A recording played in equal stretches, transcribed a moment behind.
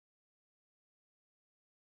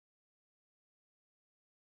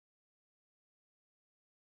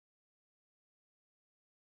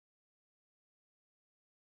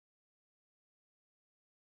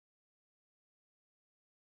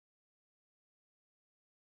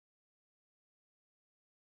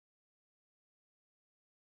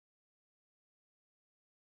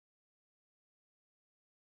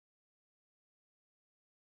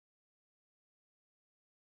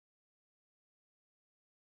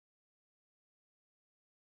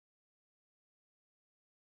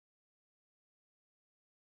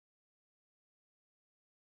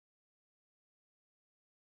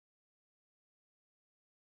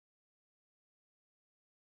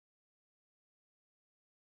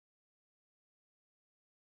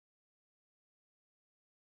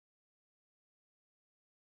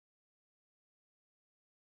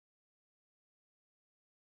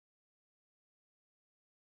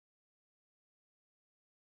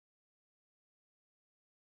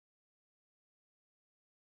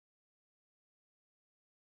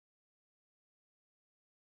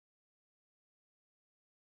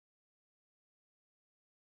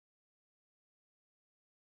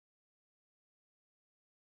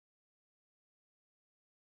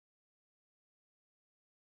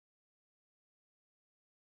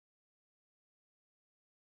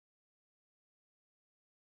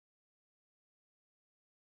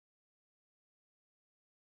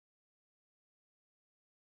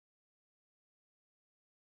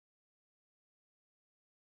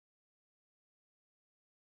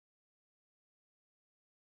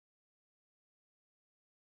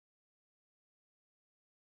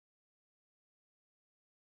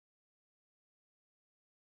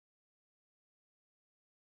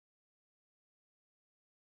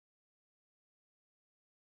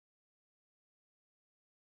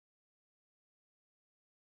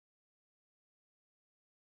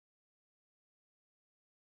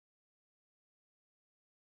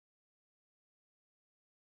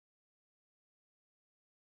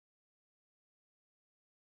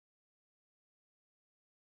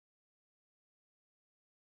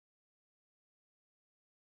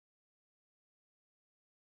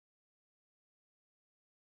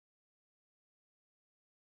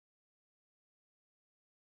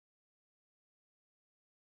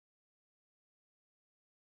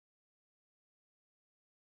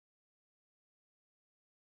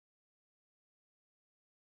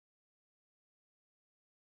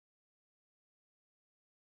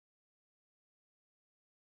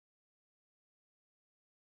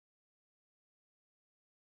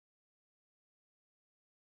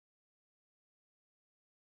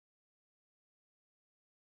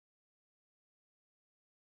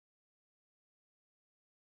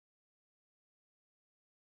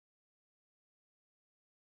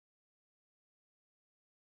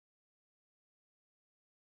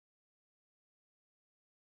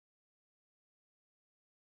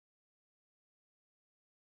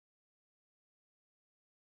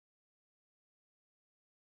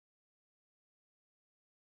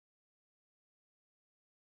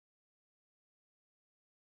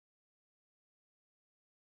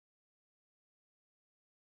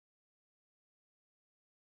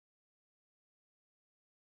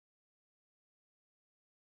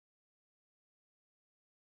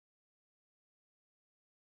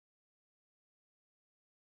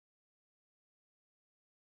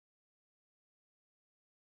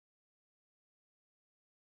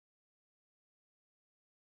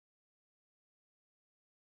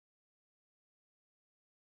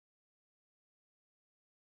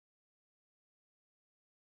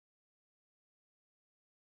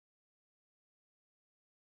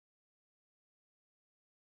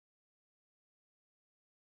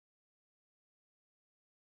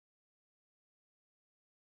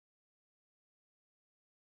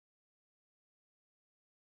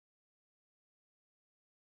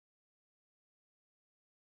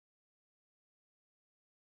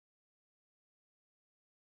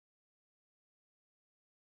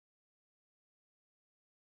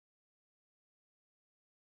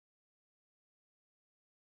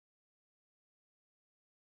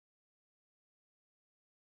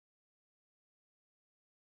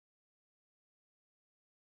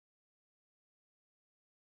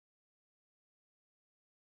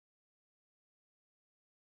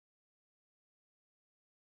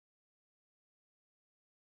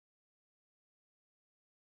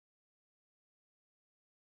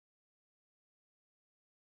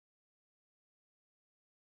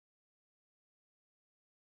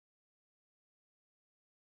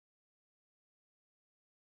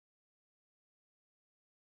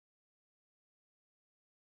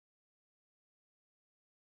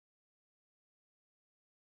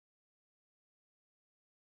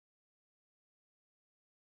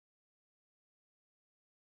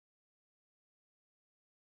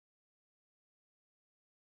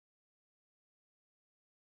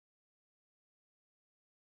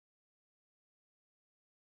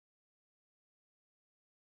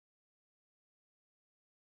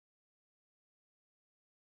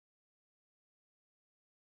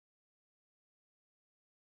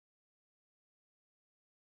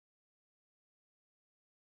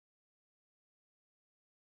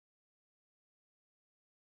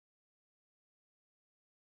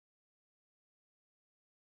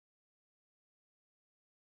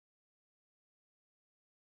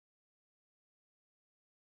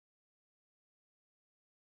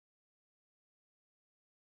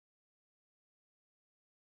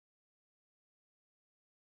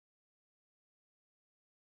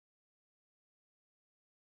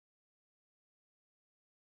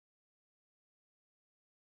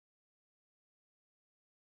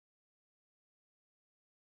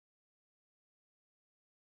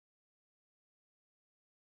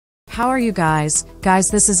How are you guys? Guys,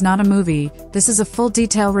 this is not a movie, this is a full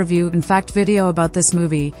detail review, in fact video about this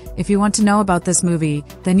movie. If you want to know about this movie,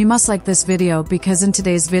 then you must like this video, because in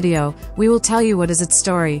today's video, we will tell you what is its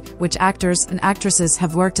story, which actors and actresses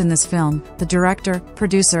have worked in this film, the director,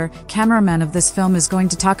 producer, cameraman of this film is going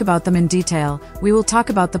to talk about them in detail. We will talk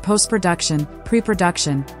about the post-production,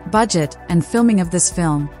 pre-production, budget, and filming of this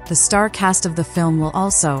film. The star cast of the film will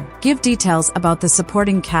also give details about the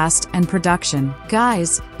supporting cast and production.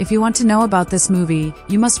 Guys, if you want to know about this movie,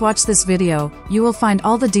 you must watch this video. You will find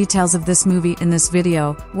all the details of this movie in this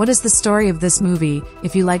video. What is the story of this movie?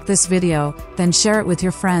 If you like this video, then share it with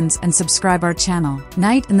your friends and subscribe our channel.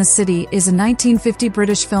 Night in the City is a 1950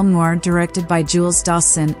 British film noir directed by Jules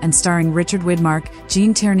Dassin and starring Richard Widmark,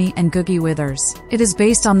 Tierney and Googie Withers. It is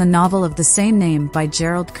based on the novel of the same name by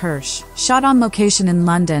Gerald Kirsch. Shot on location in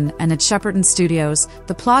London and at Shepperton Studios,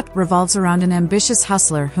 the plot revolves around an ambitious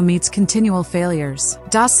hustler who meets continual failures.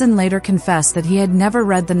 Dassin later confessed that he had never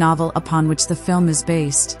read the novel upon which the film is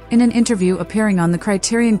based. In an interview appearing on the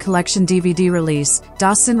Criterion Collection DVD release,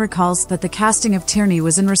 Dassin recalls that the casting of Tierney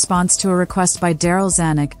was in response to a request by Daryl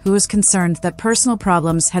Zanuck, who was concerned that personal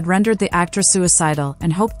problems had rendered the actress suicidal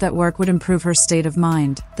and hoped that work would improve her state of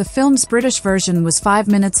mind. The film's British version was 5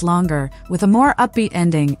 minutes longer, with a more upbeat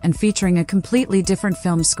ending and featuring a completely different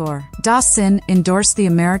film score. Dassin endorsed the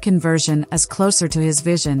American version as closer to his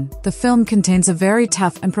vision. The film contains a very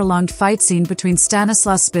tough and prolonged fight scene between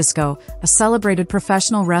Stanislas Spisko, a celebrated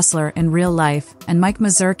professional wrestler in real life, and Mike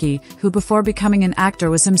Mazurki, who before becoming an actor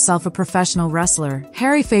was himself a professional wrestler.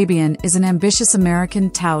 Harry Fabian is an ambitious American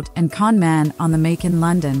tout and con man on the make in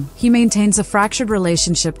London. He maintains a fractured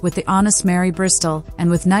relationship with the honest Mary Bristol, and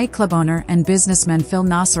with nightclub owner and businessman Phil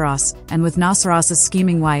Nassaros, and with Nassaros's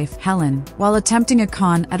scheming wife, Helen. While attempting a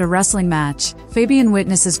con at a wrestling match, Fabian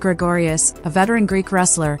witnesses Gregorius, a veteran Greek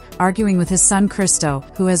wrestler, arguing with his son Christo,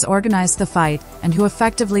 who has organized the fight, and who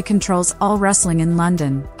effectively controls all wrestling in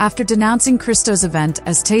London. After denouncing Christo's event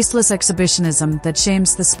as tasteless exhibitionism that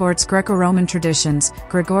shames the sport's Greco-Roman traditions,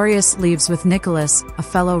 Gregorius leaves with Nicholas, a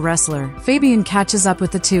fellow wrestler. Fabian catches up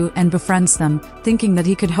with the two and befriends them, thinking that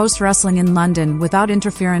he could host wrestling in London without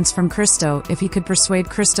interference from Christo if he could persuade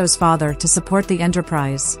Christo's father to support the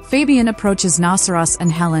enterprise. Fabian approaches Nassaros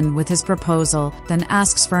and Helen with his proposal, then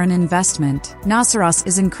asks for an investment. Nassaros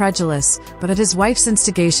is incredulous, but at his wife's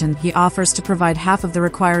instigation he offers to provide half of the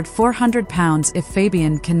required £400 if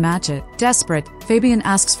Fabian can match it. Desperate, Fabian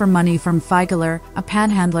asks for money from ｃοχεχχljljｃｈច្ច, a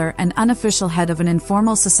panhandler and unofficial head of an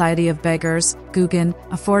informal society of beggars, Googie,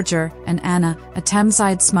 a forger, and Anna, a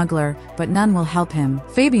Thameside smuggler, but none will help him.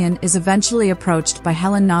 Fabian is eventually approached by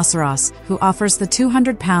Helen Nassaros, who offers the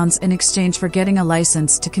 £200 in exchange for getting a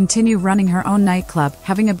license to continue running her own nightclub,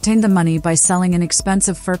 having obtained the money by selling an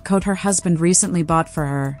expensive fur coat her husband recently bought for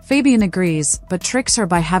her. Fabian agrees, but tricks her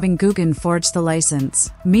by having Googie forge the license.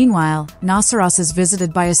 Meanwhile, Nassaros is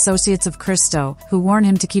visited by associates of Christo, who warn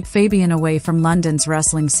him to keep Fabian away from London's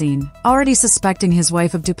wrestling scene. Already suspecting his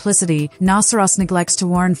wife of duplicity, Nassaros neglects to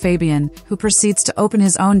warn Fabian, who proceeds to open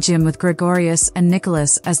his own gym with Gregorius and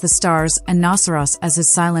Nicholas as the stars and Nassaros as his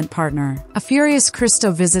silent partner. A furious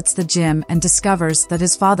Christo visits the gym and discovers that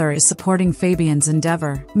his father is supporting Fabian's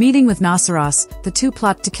endeavor. Meeting with Nassaros, the two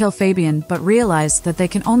plot to kill Fabian but realize that they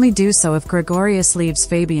can only do so if Gregorius leaves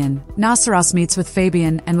Fabian. Nassaros meets with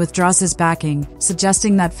Fabian and withdraws his backing,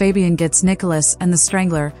 suggesting that Fabian gets Nicholas and the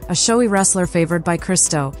Strangler, a showy wrestler favored by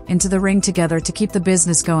Christo, into the ring together to keep the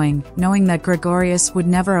business going, knowing that Gregorius would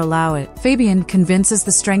never allow it. Fabian convinces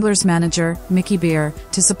the Strangler's manager, Mickey Beer,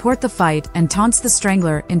 to support the fight and taunts the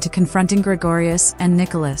Strangler into confronting Gregorius and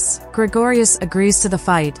Nicholas. Gregorius agrees to the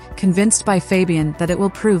fight, convinced by Fabian that it will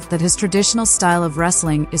prove that his traditional style of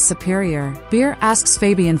wrestling is superior. Beer asks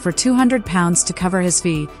Fabian for £200 to cover his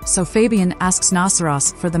fee, so Fabian asks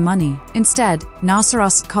Nassaros for the money. Instead,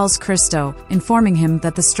 Nassaros calls Christo, informing him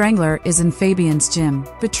that the Strangler is in Fabian's gym.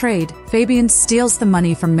 Betrayed, Fabian steals the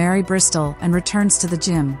money from Mary Bristol and returns to the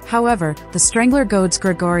gym. However, the Strangler goads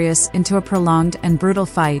Gregorius into a prolonged and brutal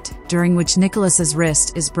fight, during which Nicholas's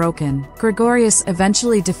wrist is broken. Gregorius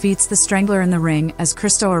eventually defeats the Strangler in the ring as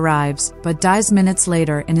Christo arrives, but dies minutes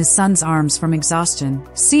later in his son's arms from exhaustion.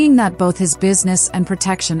 Seeing that both his business and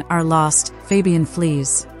protection are lost, Fabian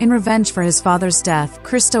flees. In revenge for his father's death,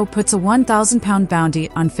 Christo puts a £1,000 bounty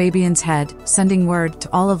on Fabian's head, sending word to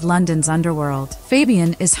all of London's underworld.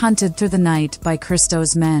 Fabian is hunted through the night by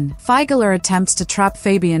Christo's men. ｃοχεχχljljcchច្ចattempts to trap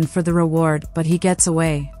Fabian for the reward, but he gets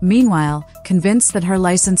away. Meanwhile, convinced that her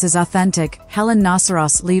license is authentic, Helen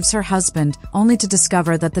Nassaros leaves her husband, only to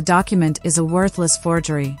discover that the document is a worthless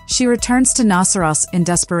forgery. She returns to Nassaros in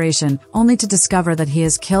desperation, only to discover that he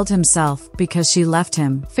has killed himself because she left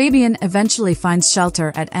him. Fabian eventually eventually finds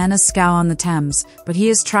shelter at Anna's scow on the Thames, but he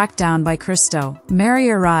is tracked down by Christo. Mary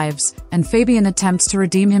arrives, and Fabian attempts to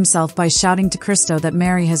redeem himself by shouting to Christo that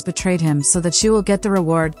Mary has betrayed him so that she will get the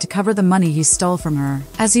reward to cover the money he stole from her.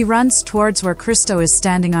 As he runs towards where Christo is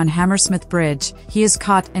standing on Hammersmith Bridge, he is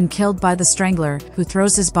caught and killed by the Strangler, who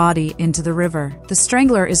throws his body into the river. The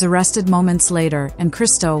Strangler is arrested moments later, and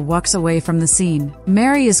Christo walks away from the scene.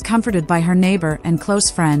 Mary is comforted by her neighbor and close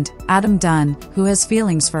friend, Adam Dunn, who has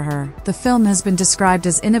feelings for her. The film has been described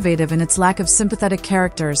as innovative in its lack of sympathetic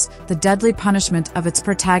characters, the deadly punishment of its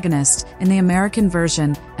protagonist in the American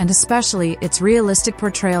version, and especially its realistic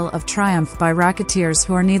portrayal of triumph by racketeers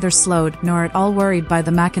who are neither slowed nor at all worried by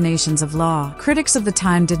the machinations of law. Critics of the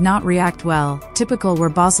time did not react well. Typical were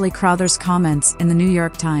Bosley Crowther's comments in the New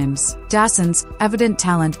York Times. Dassin's evident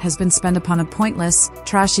talent has been spent upon a pointless,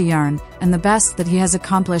 trashy yarn, and the best that he has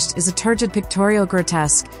accomplished is a turgid pictorial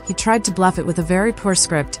grotesque. He tried to bluff it with a very poor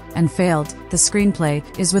script, and failed. The screenplay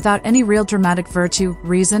is without any real dramatic virtue,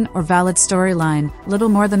 reason, or valid storyline, little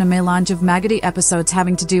more than a melange of maggoty episodes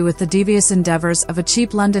having to do with the devious endeavors of a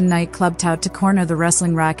cheap London nightclub tout to corner the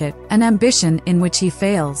wrestling racket, an ambition in which he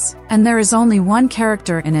fails. And there is only one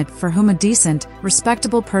character in it for whom a decent,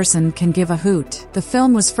 respectable person can give a hoot. The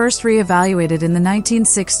film was first re-evaluated in the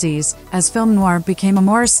 1960s, as film noir became a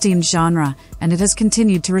more esteemed genre, and it has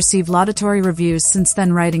continued to receive laudatory reviews since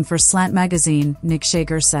then. Writing for Slant magazine, Nick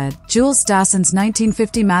Shager said, Jules Dassin's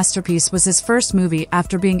 1950 masterpiece was his first movie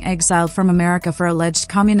after being exiled from America for alleged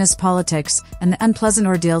communist politics, and the unpleasant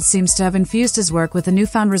ordeal seems to have infused his work with a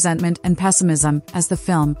newfound resentment and pessimism, as the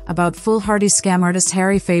film, about foolhardy scam artist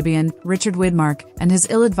Harry Fabian, Richard Widmark, and his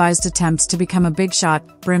ill-advised attempts to become a big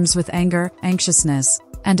shot, brims with anger, anxiousness,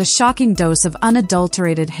 and a shocking dose of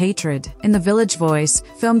unadulterated hatred. In The Village Voice,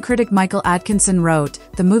 film critic Michael Atkinson wrote,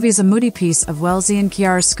 "The movie's a moody piece of Wellesian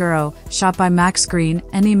chiaroscuro, shot by Max Green,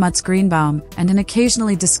 Eni Mutz Greenbaum, and an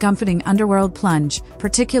occasionally discomfiting underworld plunge,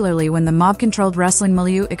 particularly when the mob-controlled wrestling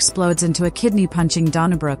milieu explodes into a kidney-punching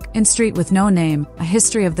Donnybrook. In Street with No Name, a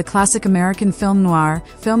history of the classic American film noir,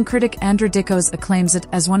 film critic Andrew Dickos acclaims it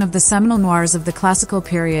as one of the seminal noirs of the classical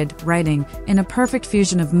period, writing, in a perfect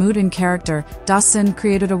fusion of mood and character, Dassin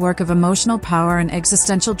created a work of emotional power and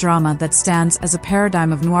existential drama that stands as a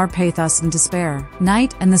paradigm of noir pathos and despair."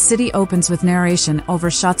 Night and the City opens with narration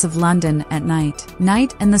over shots of London at night.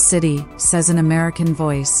 "Night and the city," says an American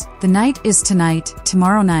voice. "The night is tonight,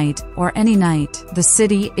 tomorrow night, or any night. The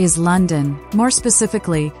city is London." More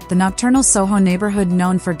specifically, the nocturnal Soho neighborhood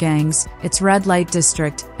known for gangs, its red light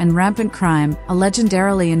district, and rampant crime, a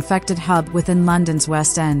legendarily infected hub within London's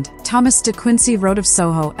West End. Thomas de Quincey wrote of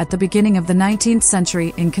Soho at the beginning of the 19th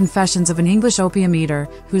century in Confessions of an English Opium Eater,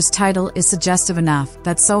 whose title is suggestive enough,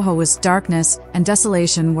 that Soho was darkness and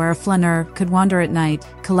desolation where a flaneur could wander at night,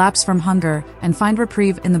 collapse from hunger, and find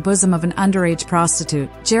reprieve in the bosom of an underage prostitute.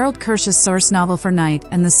 Gerald Kirsch's source novel for Night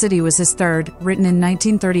and the City was his third, written in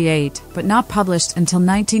 1938, but not published until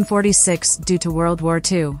 1946 due to World War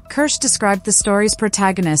II. Kirsch described the story's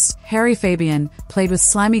protagonist, Harry Fabian, played with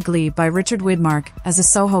slimy glee by Richard Widmark, as a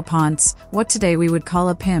Soho ponce, what today we would call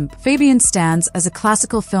a pimp. Fabian stands as a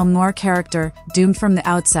classical film noir character, doomed from the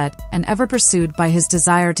outset, and ever pursued by his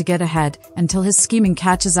desire to get ahead, until his scheming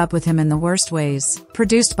catches up with him in the worst ways.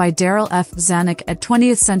 Produced by Daryl F. Zanuck at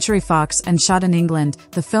 20th Century Fox and shot in England,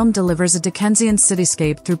 the film delivers a Dickensian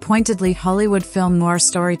cityscape through pointedly Hollywood film noir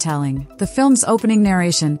storytelling. The film's opening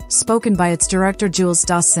narration, spoken by its director Jules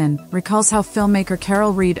Dassin, recalls how filmmaker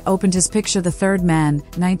Carol Reed opened his picture The Third Man,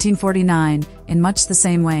 1949, in much the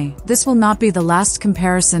same way. This will not be the last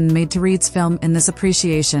comparison made to Reed's film in this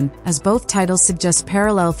appreciation, as both titles suggest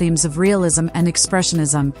parallel themes of realism and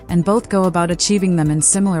expressionism, and both go about achieving them in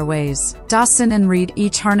similar ways. Dassin and Reed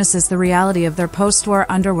each harnesses the reality of their post-war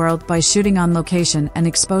underworld by shooting on location and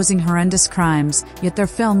exposing horrendous crimes, yet their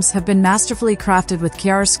films have been masterfully crafted with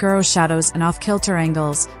chiaroscuro shadows and off-kilter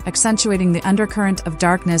angles, accentuating the undercurrent of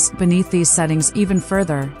darkness beneath these settings even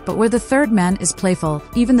further. But where The Third Man is playful,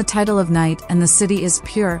 even the title of Night and the City is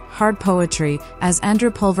pure, hard poetry, as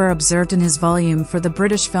Andrew Pulver observed in his volume for the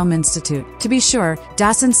British Film Institute. To be sure,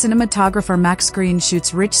 Dassin cinematographer Max Green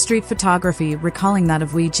shoots rich street photography recalling that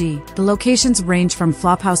of Ouija. The locations range from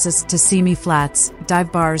flophouses to seamy flats,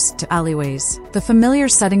 dive bars to alleyways. The familiar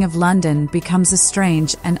setting of London becomes a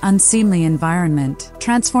strange and unseemly environment.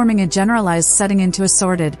 Transforming a generalized setting into a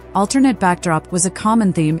sordid, alternate backdrop was a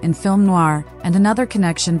common theme in film noir,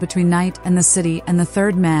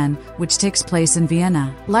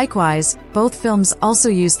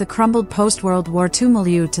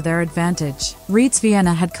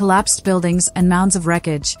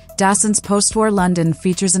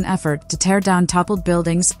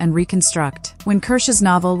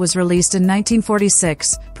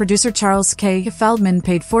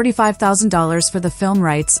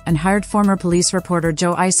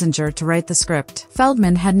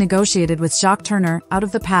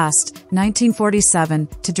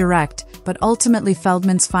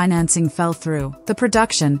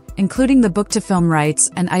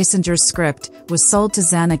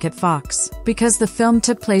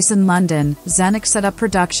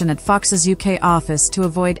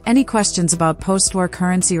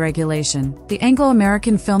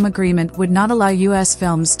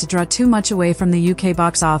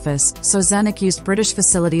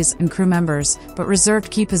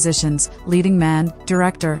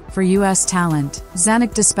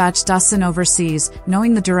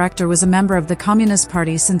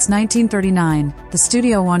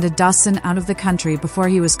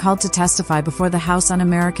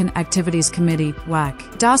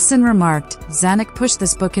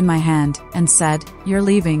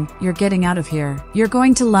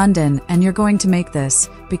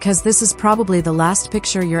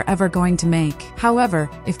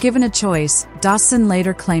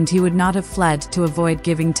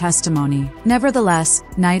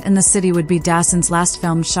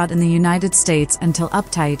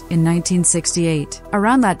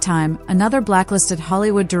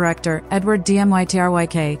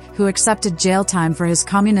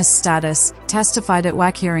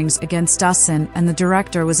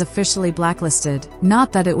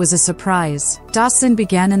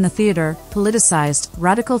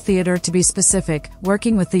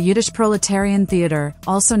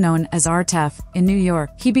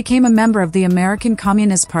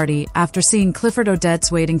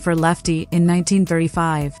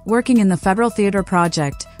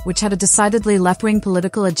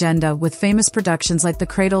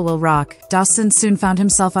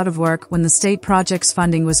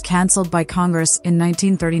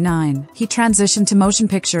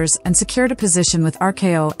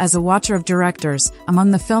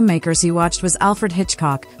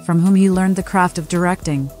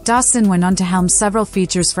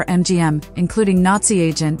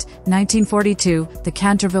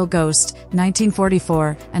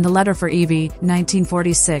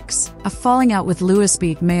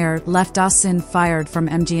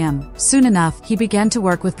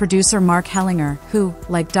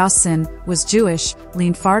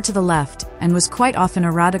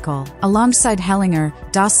 all. Alongside ḤľＨÐR,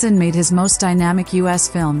 Dassin made his most dynamic US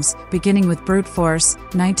films, beginning with Brute Force,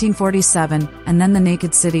 1947, and then The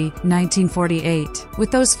Naked City, 1948.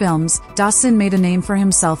 With those films, Dassin made a name for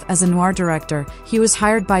himself as a noir director. He was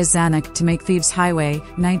hired by Zanuck to make Thieves Highway,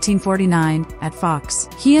 1949, at Fox.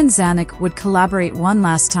 He and Zanuck would collaborate one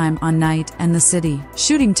last time on Night and the City.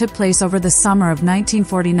 Shooting took place over the summer of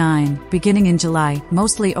 1949, beginning in July,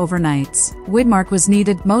 mostly overnights. Widmark was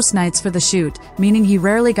needed most nights for the shoot, meaning he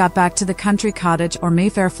rarely got back to the country cottage or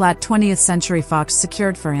Mayfair flat 20th Century Fox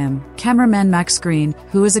secured for him. Cameraman Max Green,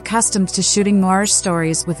 who was accustomed to shooting noirish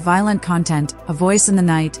stories with violent content, A Voice in the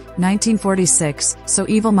Night, 1946, So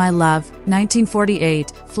Evil My Love,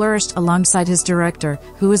 1948, flourished alongside his director,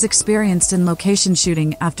 who was experienced in location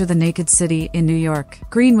shooting after The Naked City in New York.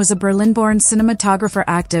 Green was a Berlin-born cinematographer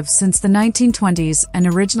active since the 1920s and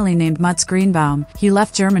originally named Mutz Greenbaum. He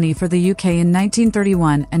left Germany for the UK in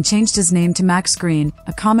 1931 and changed his name to Max Green,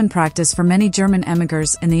 a common practice for many German emigrants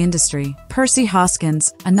in the industry. Percy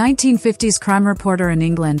Hoskins, a 1950s crime reporter in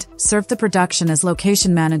England, served the production as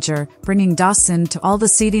location manager, bringing Dassin to all the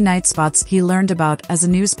seedy night spots he learned about as a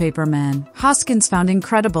newspaperman. Hoskins found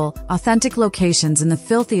incredible, authentic locations in the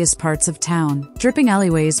filthiest parts of town. Dripping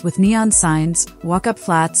alleyways with neon signs, walk-up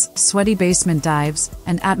flats, sweaty basement dives,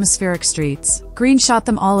 and atmospheric streets. Green shot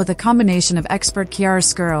them all with a combination of expert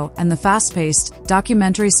chiaroscuro and the fast-paced,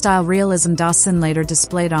 documentary-style realism Dassin later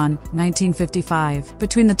displayed on 1955.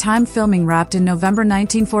 Between the time filming wrapped in November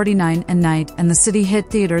 1949 and Night and the City hit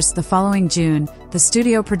theaters the following June, the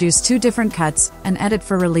studio produced two different cuts, an edit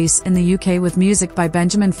for release in the UK with music by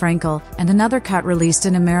Benjamin Frankel, and another cut released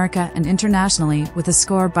in America and internationally with a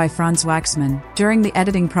score by Franz Waxman. During the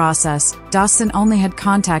editing process, Dassin only had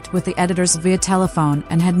contact with the editors via telephone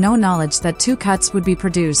and had no knowledge that two cuts would be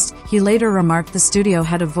produced. He later remarked the studio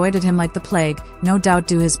had avoided him like the plague, no doubt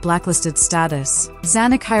due to his blacklisted status.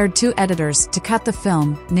 Zanuck hired two editors to cut the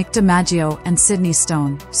film, Nick DiMaggio and Sidney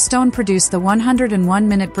Stone. Stone produced the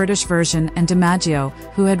 101-minute British version and DiMaggio Maggio,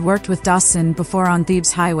 who had worked with Dassin before on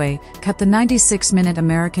Thieves Highway, cut the 96-minute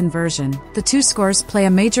American version. The two scores play a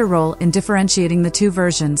major role in differentiating the two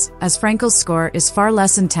versions, as Frankel's score is far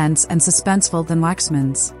less intense and suspenseful than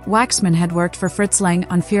Waxman's. Waxman had worked for Fritz Lang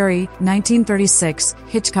on Fury, 1936,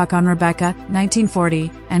 Hitchcock on Rebecca, 1940,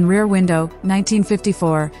 and Rear Window,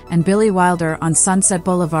 1954, and Billy Wilder on Sunset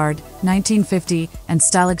Boulevard, 1950, and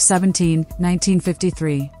Stalag 17,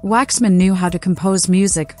 1953. Waxman knew how to compose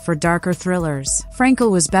music for darker thrillers. Frankel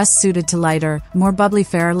was best suited to lighter, more bubbly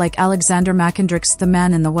fare like Alexander McKendrick's The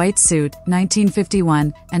Man in the White Suit,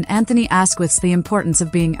 1951, and Anthony Asquith's The Importance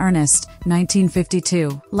of Being Earnest,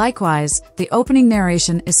 1952. Likewise, the opening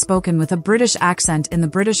narration is spoken with a British accent in the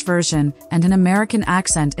British version and an American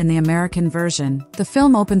accent in the American version. The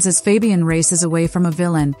film opens as Fabian races away from a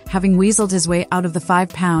villain, having weaseled his way out of the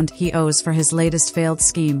 £5 he owes for his latest failed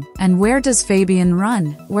scheme. And where does Fabian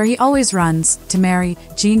run? Where he always runs, to marry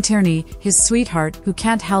Jean Tierney, his sweetheart, who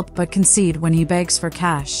can't help but concede when he begs for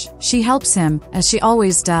cash. She helps him, as she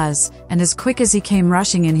always does, and as quick as he came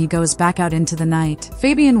rushing in he goes back out into the night.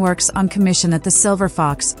 Fabian works on commission at the Silver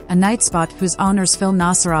Fox, a night spot whose owners Phil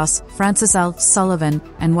Nosseros, Francis L. Sullivan,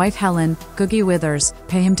 and wife Helen, Googie Withers,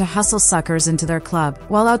 pay him to hustle suckers into their club.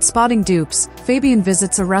 While out spotting dupes, Fabian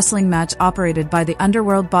visits a wrestling match operated by the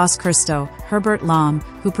underworld boss Christo, Herbert Lom,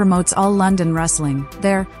 who promotes all London wrestling.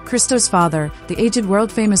 There, Christo's father, the aged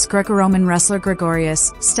world-famous Greco-Roman wrestler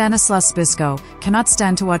Gregorius Stanislas Bisco, cannot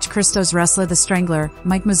stand to watch Christo's wrestler the Strangler,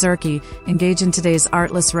 Mike Mazurki, engage in today's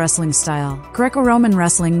artless wrestling style. Greco-Roman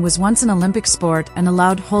wrestling was once an Olympic sport and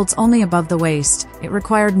allowed holds only above the waist. It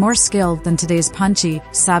required more skill than today's punchy,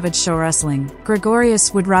 savage show wrestling.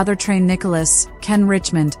 Gregorius would rather train Nicholas, Ken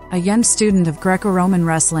Richmond, a young student of Greco-Roman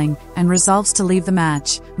wrestling, and resolves to leave the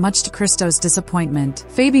match, much to Christo's disappointment.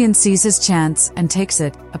 Fabian sees his chance and takes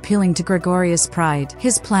it, appealing to Gregorius' pride.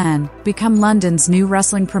 His plan: become London's new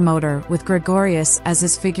wrestling promoter with Gregorius as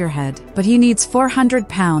his figurehead. But he needs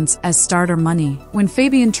 £400 as starter money. When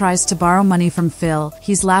Fabian tries to borrow money from Phil,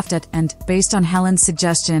 he's laughed at and, based on Helen's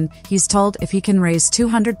suggestion, he's told if he can raise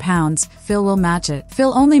 £200, Phil will match it.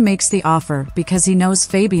 Phil only makes the offer because he knows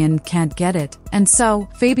Fabian can't get it. And so,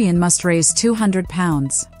 Fabian must raise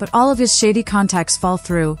 £200. But all of his shady contacts fall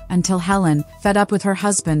through, until Helen, fed up with her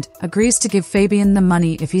husband, agrees to give Fabian the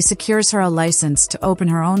money if he secures her a license to open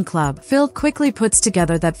her own club. Phil quickly puts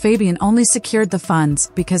together that Fabian only secured the funds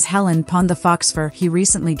because Helen pawned the fox fur he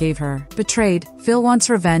recently gave her. Betrayed, Phil wants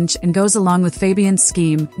revenge and goes along with Fabian's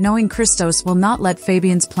scheme. Knowing Christos will not let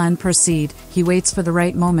Fabian's plan proceed, he waits for the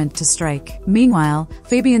right moment to strike. Meanwhile,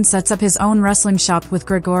 Fabian sets up his own wrestling shop with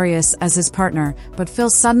Gregorius as his partner, but Phil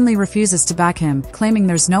suddenly refuses to back him, claiming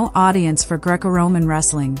there's no audience for Greco-Roman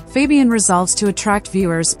wrestling. Fabian resolves to attract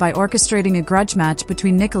viewers by orchestrating a grudge match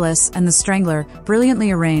between Nicholas and the Strangler,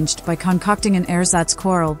 brilliantly arranged by concocting an ersatz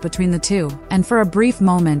quarrel between the two. And for a brief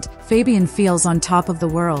moment, Fabian feels on top of the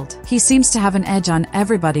world. He seems to have an edge on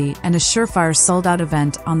everybody and a surefire sold-out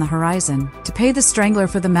event on the horizon. To pay the Strangler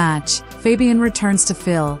for the match, Fabian returns to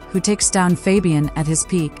Phil, who takes down Fabian at his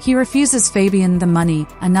peak. He refuses Fabian the money,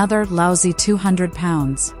 another lousy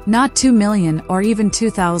 £200. Not 2 million or even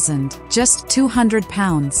 2,000, just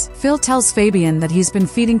 £200. Phil tells Fabian that he's been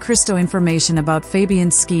feeding Christo information about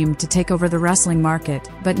Fabian's scheme to take over the wrestling market.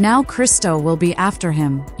 But now Christo will be after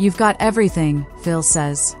him. You've got everything, Phil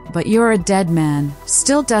says, but you're a dead man.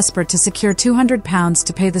 Still desperate to secure £200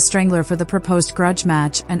 to pay the Strangler for the proposed grudge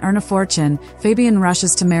match and earn a fortune, Fabian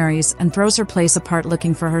rushes to Mary's and throws her place apart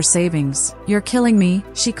looking for her savings. You're killing me,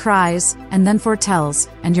 she cries, and then foretells,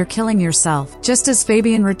 and you're killing yourself. Just as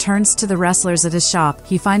Fabian returns to the wrestlers at his shop,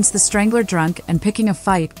 he finds the Strangler drunk and picking a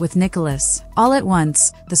fight with Nicholas. All at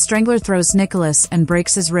once, the Strangler throws Nicholas and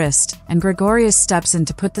breaks his wrist, and Gregorius steps in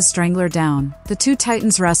to put the Strangler down. The two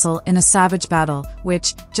titans wrestle in a savage battle,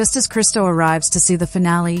 which, just as Christo arrives to see the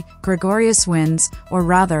finale, Gregorius wins, or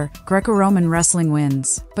rather, Greco-Roman wrestling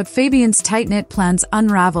wins. But Fabian's tight-knit plans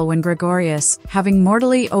unravel when Gregorius, having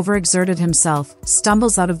mortally overexerted himself,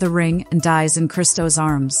 stumbles out of the ring and dies in Christo's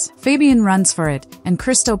arms. Fabian runs for it, and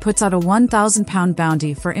Christo puts out a £1,000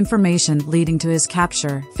 bounty for information leading to his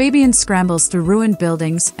capture. Fabian scrambles through ruined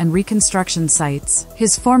buildings and reconstruction sites.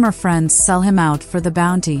 His former friends sell him out for the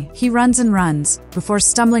bounty. He runs and runs, before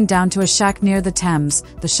stumbling down to a shack near the Thames,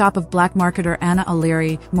 the shop of black marketer Anna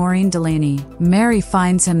O'Leary, Maureen Delaney. Mary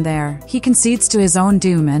finds him there. He concedes to his own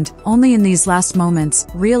doom and, only in these last moments,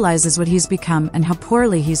 realizes what he's become and how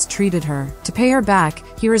poorly he's treated her. To pay her back,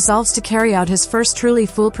 he resolves to carry out his first truly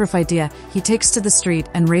foolproof idea. He takes to the street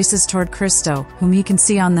and races toward Christo, whom he can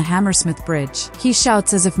see on the Hammersmith Bridge. He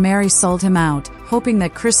shouts as if Mary sold him out, hoping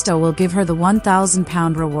that Christo will give her the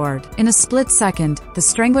 £1,000 reward. In a split second, the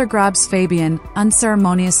strangler grabs Fabian,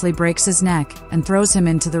 unceremoniously breaks his neck, and throws him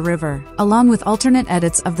into the river. Along with alternate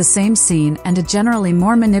edits of the same scene and a generally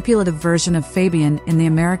more manipulative version of Fabian in the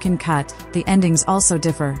American cut, the endings also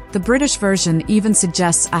differ. The British version even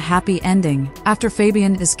suggests a happy ending. After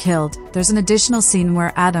Fabian is killed, there's an additional scene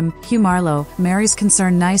where Adam, Hugh Marlowe, Mary's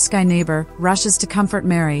concerned nice guy neighbor, rushes to comfort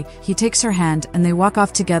Mary. He takes her hand and they walk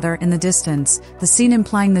off together in the distance, the scene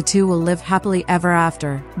implying the two will live happily ever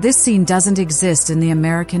after. This scene doesn't exist in the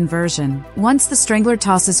American version. Once the strangler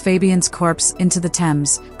tosses Fabian's corpse into the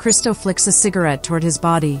Thames, Christo flicks a cigarette toward his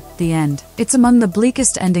body. The end. It's among the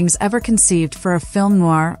bleakest endings ever conceived for a film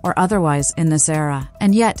noir or otherwise in this era.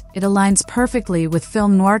 And yet, it aligns perfectly with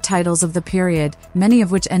film noir titles of the period, many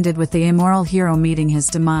of which ended with the amoral hero meeting his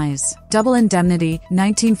demise. Double Indemnity,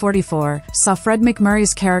 1944, saw Fred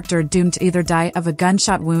McMurray's character doomed to either die of a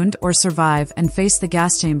gunshot wound or survive and face the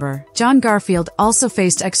gas chamber. John Garfield also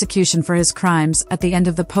faced execution for his crimes at the end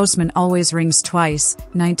of The Postman Always Rings Twice,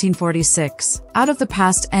 1946. Out of the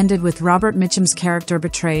Past ended with Robert Mitchum's character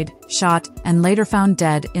betrayed, shot, and later found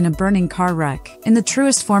dead in a burning car wreck. In the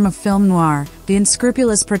truest form of film noir, the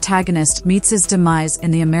unscrupulous protagonist meets his demise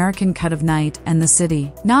in the American cut of Night and the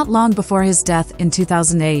City. Not long before his death in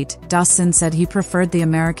 2008, Dassin said he preferred the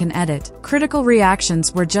American edit. Critical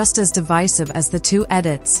reactions were just as divisive as the two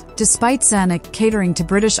edits. Despite Zanuck catering to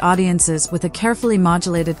British audiences with a carefully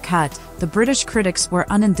modulated cut, the British critics were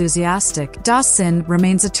unenthusiastic. Dassin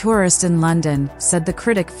remains a tourist in London, said the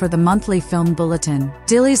critic for the Monthly Film Bulletin.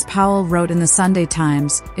 Dilys Powell wrote in the Sunday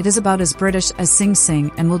Times, "It is about as British as Sing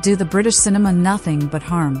Sing and will do the British cinema nothing but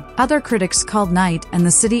harm." Other critics called Night and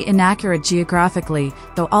the City inaccurate geographically,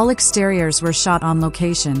 though all exteriors were shot on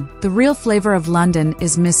location. "The real flavor of London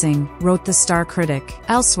is missing," wrote the Star critic.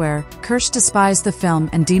 Elsewhere, Kirsch despised the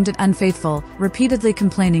film and deemed it unfaithful, repeatedly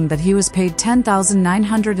complaining that he was paid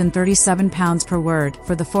 £10,937 per word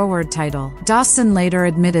for the foreword title. Dassin later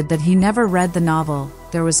admitted that he never read the novel.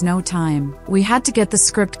 There was no time. "We had to get the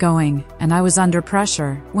script going, and I was under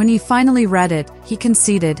pressure." When he finally read it, he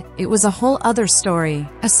conceded, "It was a whole other story."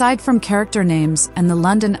 Aside from character names and the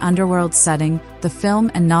London underworld setting, the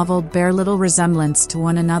film and novel bear little resemblance to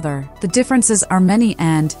one another. The differences are many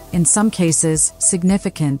and, in some cases,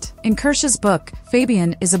 significant. In Kirsch's book,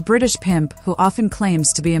 Fabian is a British pimp who often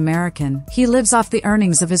claims to be American. He lives off the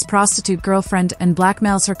earnings of his prostitute girlfriend and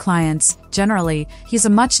blackmails her clients. Generally, he's a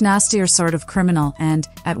much nastier sort of criminal and,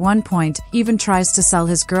 at one point, even tries to sell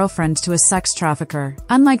his girlfriend to a sex trafficker.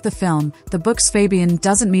 Unlike the film, the book's Fabian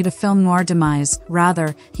doesn't meet a film noir demise.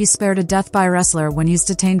 Rather, he's spared a death by wrestler when he's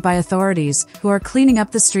detained by authorities, who are cleaning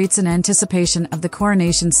up the streets in anticipation of the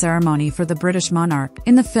coronation ceremony for the British monarch.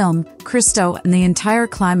 In the film, Christo and the entire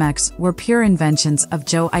climax were pure inventions of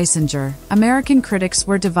Joe Isinger. American critics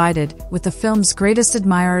were divided, with the film's greatest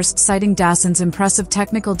admirers citing Dassin's impressive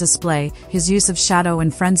technical display, his use of shadow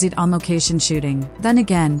and frenzied on-location shooting. Then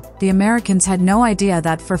again, the Americans had no idea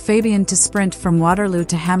that for Fabian to sprint from Waterloo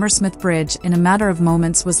to Hammersmith Bridge in a matter of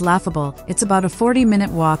moments was laughable. It's about a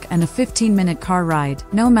 40-minute walk and a 15-minute car ride.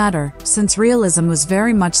 No matter, since realism was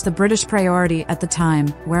very much the British priority at the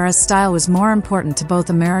time, whereas style was more important to both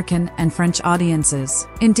American and French audiences.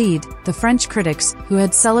 Indeed, the French critics, who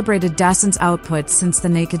had celebrated Dassin's output since The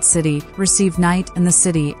Naked City, received Night and the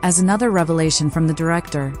City as another revelation from the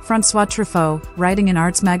director. François Truffaut, writing in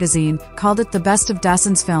Arts magazine, called it the best of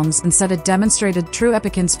Dassin's films and said it demonstrated true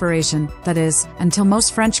epic inspiration, that is, until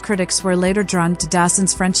most French critics were later drawn to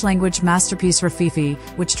Dassin's French-language masterpiece Rififi,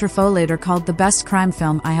 which Truffaut later called the best crime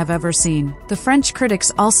film I have ever seen. The French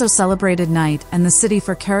critics also celebrated Night and the City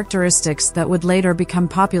for characteristics that would later become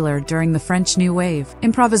popular during the French New Wave.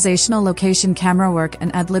 Improvisational location camera work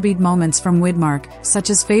and ad-libbed moments from Widmark, such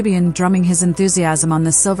as Fabian drumming his enthusiasm on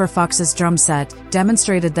the Silver Fox's drum set,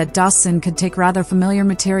 demonstrated that Dassin could take rather familiar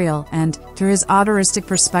material and, through his auteuristic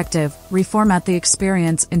perspective, reformat the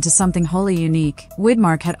experience into something wholly unique.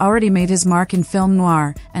 Widmark had already made his mark in film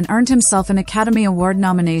noir and earned himself an Academy Award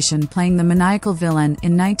nomination playing the maniacal villain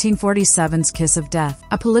in 1947's Kiss of Death.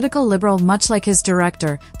 A political liberal much like his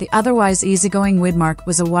director, the otherwise easygoing Widmark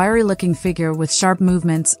was a wiry-looking figure with sharp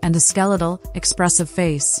movements and a skeletal, expressive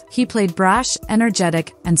face. He played brash,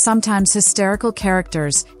 energetic, and sometimes hysterical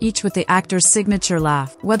characters, each with the actor's signature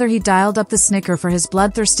laugh. Whether he dialed up the snicker for his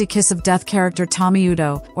bloodthirsty kiss of death character Tommy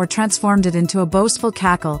Udo, or transformed it into a boastful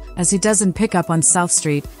cackle, as he does in Pick Up on South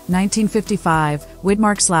Street, 1955,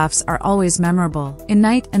 Widmark's laughs are always memorable. In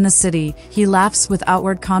Night and the City, he laughs with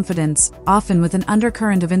outward confidence, often with an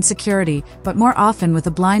undercurrent of insecurity, but more often with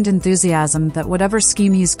a blind enthusiasm that whatever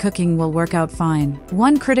scheme he's cooking will work out fine.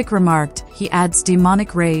 One critic remarked, he adds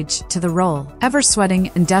demonic rage to the role. Ever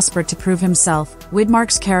sweating and desperate to prove himself,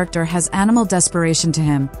 Widmark's character has animal desperation to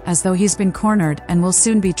him, as though he's been cornered and will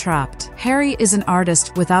soon be trapped. Harry is an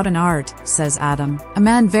artist without an art, says Adam. A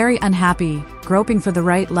man very unhappy, groping for the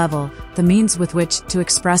right level, the means with which to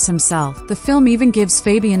express himself. The film even gives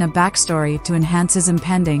Fabian a backstory to enhance his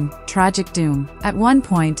impending, tragic doom. At one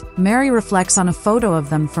point, Mary reflects on a photo of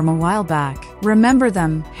them from a while back. Remember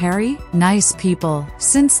them, Harry? Nice people.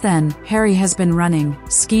 Since then, Harry has been running,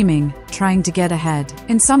 scheming, trying to get ahead.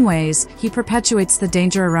 In some ways, he perpetuates the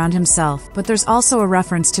danger around himself, but there's also a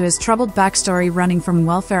reference to his troubled backstory running from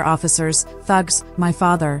welfare officers, thugs, my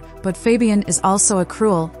father, but Fabian is also a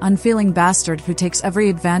cruel, unfeeling bastard who takes every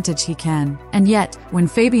advantage he can. And yet, when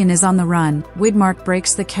Fabian is on the run, Widmark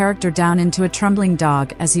breaks the character down into a trembling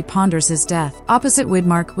dog as he ponders his death. Opposite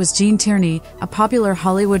Widmark was Jean Tierney, a popular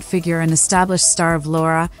Hollywood figure and established star of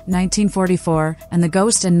Laura, 1944, and The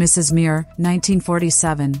Ghost and Mrs. Muir,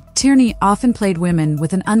 1947. Tierney often played women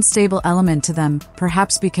with an unstable element to them,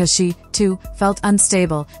 perhaps because she, too, felt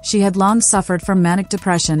unstable. She had long suffered from manic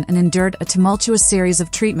depression and endured a tumultuous series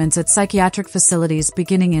of treatments at psychiatric facilities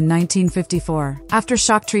beginning in 1954. After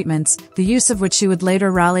shock treatments, the use of which she would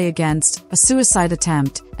later rally against, a suicide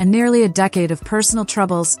attempt, and nearly a decade of personal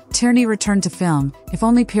troubles, Tierney returned to film, if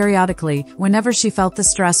only periodically, whenever she felt the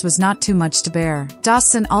stress was not too much to bear.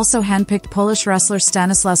 Dassin also handpicked Polish wrestler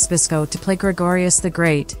Stanisław Zbyszko to play Gregorius the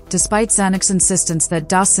Great, despite Zanek's insistence that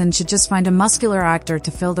Dassin should just find a muscular actor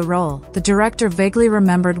to fill the role. The director vaguely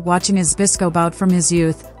remembered watching a Zbyszko bout from his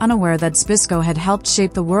youth, unaware that Zbyszko had helped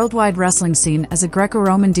shape the worldwide wrestling scene as a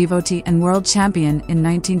Greco-Roman devotee and world champion in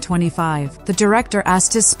 1925. The director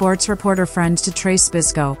asked his sports reporter friend to trace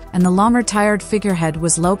Zbyszko, and the long-retired figurehead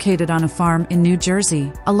was located on a farm in New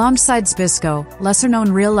Jersey. Alongside Zbyszko, lesser-known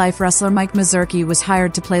real-life wrestler Mike Mazurki was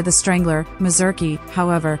hired to play the Strangler. Mazurki,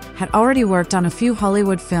 however, had already worked on a few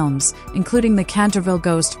Hollywood films, including The Canterville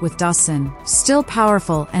Ghost with Dassin. Still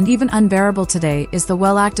powerful and even unbearable today is the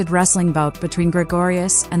well-acted wrestling bout between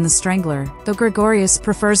Gregorius and the Strangler. Though Gregorius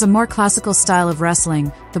prefers a more classical style of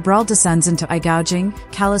wrestling, the brawl descends into eye-gouging,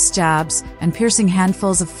 callous jabs, and piercing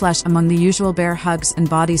handfuls of flesh among the usual bear hugs and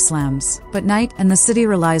body slams. But Night and the City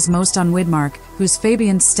relies most on Widmark, whose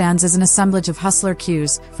Fabian stands as an assemblage of hustler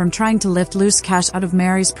cues, from trying to lift loose cash out of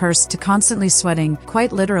Mary's purse to constantly sweating,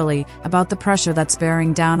 quite literally, about the pressure that's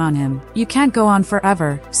bearing down on him. You can't go on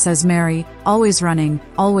forever, says Mary, always running,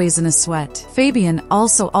 always in a sweat. Fabian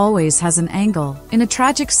also always has an angle. In a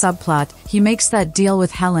tragic subplot, he makes that deal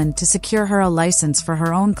with Helen to secure her a license for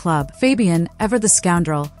her own club. Fabian, ever the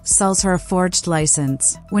scoundrel, sells her a forged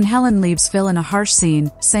license. When Helen leaves Phil in a harsh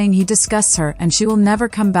scene, saying he disgusts her and she will never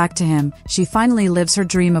come back to him, she finally lives her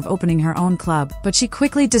dream of opening her own club. But she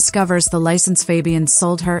quickly discovers the license Fabian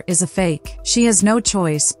sold her is a fake. She has no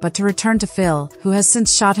choice but to return to Phil, who has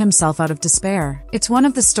since shot himself out of despair. It's one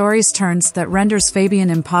of the story's turns that renders Fabian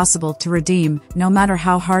impossible to redeem, no matter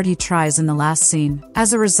how hard he tries in the last scene.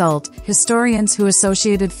 As a result, historians who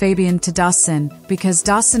associated Fabian to Dassin, because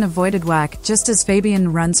Dassin avoided whack just as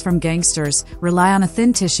Fabian runs from gangsters, rely on a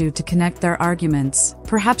thin tissue to connect their arguments.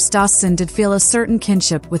 Perhaps Dassin did feel a certain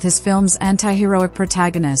kinship with his film's anti-heroic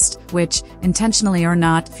protagonist, which, intentionally or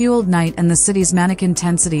not, fueled Night and the City's manic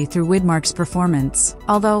intensity through Widmark's performance.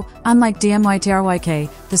 Although, unlike DMYTRYK,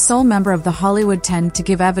 the sole member of the Hollywood 10 to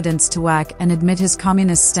give evidence to whack and admit his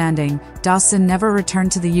communist standing, Dassin never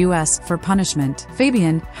returned to the US for punishment.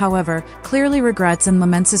 Fabian, however, clearly regrets and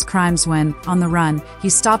laments his crimes when, on the run, he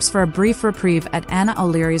stops for a brief reprieve at Anna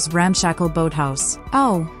O'Leary's ramshackle boathouse.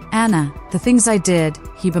 "Oh, Anna, the things I did,"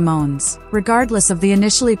 he bemoans. Regardless of the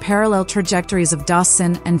initially parallel trajectories of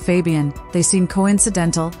Dassin and Fabian, they seem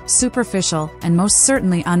coincidental, superficial, and most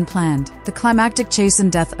certainly unplanned. The climactic chase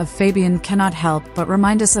and death of Fabian cannot help but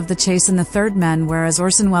remind us of the chase in The Third Man, whereas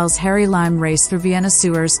Orson Welles' Harry Lime race through Vienna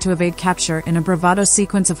sewers to evade capture in a bravado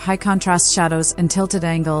sequence of high-contrast shadows and tilted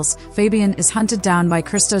angles, Fabian is hunted down by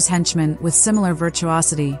Christo's henchmen with similar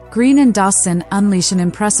virtuosity. Green and Dassin unleash an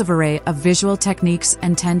impressive array of visual techniques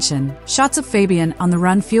and tension. tension. Shots of Fabian on the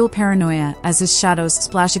run fuel paranoia as his shadows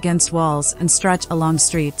splash against walls and stretch along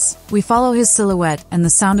streets. We follow his silhouette and the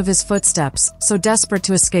sound of his footsteps, so desperate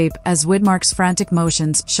to escape as Widmark's frantic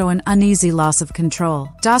motions show an uneasy loss of control.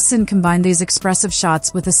 Dassin combined these expressive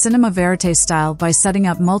shots with a cinema verite style by setting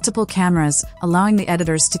up multiple cameras, allowing the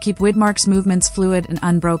editors to keep Widmark's movements fluid and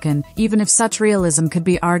unbroken, even if such realism could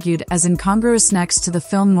be argued as incongruous next to the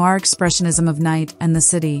film noir expressionism of night and the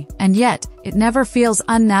city. And yet, it never feels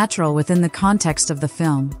unnatural within the context of the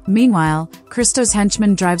film. Meanwhile, Christo's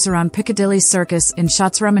henchman drives around Piccadilly Circus in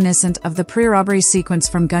shots reminiscent of the pre-robbery sequence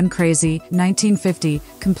from Gun Crazy, 1950,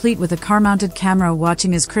 complete with a car-mounted camera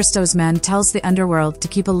watching as Christo's man tells the underworld to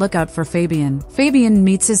keep a lookout for Fabian. Fabian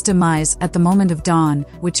meets his demise at the moment of dawn,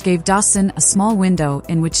 which gave Dassin a small window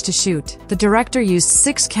in which to shoot. The director used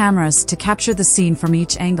 6 cameras to capture the scene from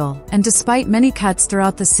each angle, and despite many cuts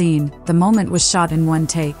throughout the scene, the moment was shot in one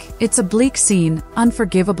take. It's a bleak scene,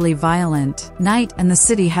 unforgivably violent. Night and the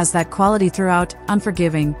city has that quality throughout,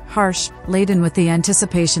 unforgiving, harsh, laden with the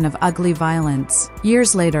anticipation of ugly violence.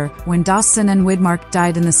 Years later, when Dassin and Widmark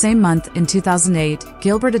died in the same month in 2008,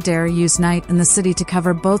 Gilbert Adair used Night and the city to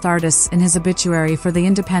cover both artists in his obituary for The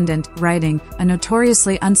Independent, writing, "A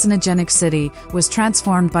notoriously uncinegenic city was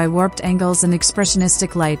transformed by warped angles and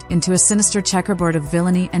expressionistic light into a sinister checkerboard of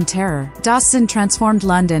villainy and terror." Dassin transformed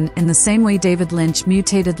London in the same way David Lynch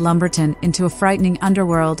mutated Lumberton into a frightening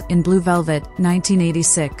underworld in Blue Velvet,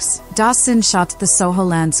 1986. Dassin shot the Soho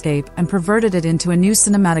landscape and perverted it into a new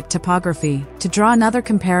cinematic topography. To draw another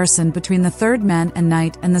comparison between The Third Man and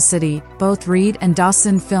Night and the City, both Reed and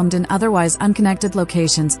Dassin filmed in otherwise unconnected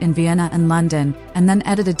locations in Vienna and London, and then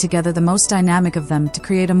edited together the most dynamic of them to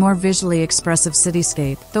create a more visually expressive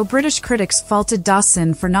cityscape. Though British critics faulted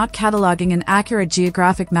Dassin for not cataloguing an accurate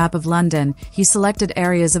geographic map of London, he selected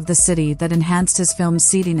areas of the city that enhanced his film's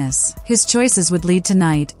seediness. His choices would lead to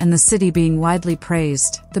Night and the City being widely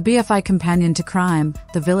praised. The BFI Companion to Crime,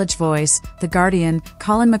 The Village Voice, The Guardian,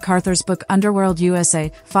 Colin MacArthur's book Underworld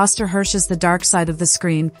USA, Foster Hirsch's The Dark Side of the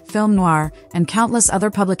Screen, Film Noir, and countless other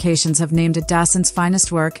publications have named it Dassin's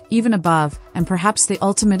finest work, even above, and perhaps the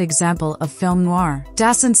ultimate example of film noir.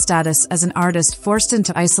 Dassin's status as an artist forced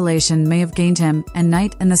into isolation may have gained him, and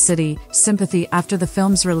Night and the City, sympathy after the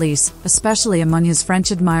film's release, especially among his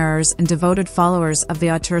French admirers and devoted followers of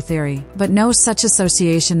the auteur theory. But no such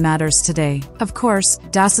association matters today. Of course,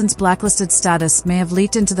 Dassin's blacklisted status may have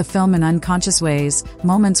leaked into the film in unconscious ways.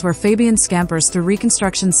 Moments where Fabian scampers through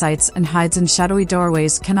reconstruction sites and hides in shadowy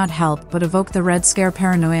doorways cannot help but evoke the Red Scare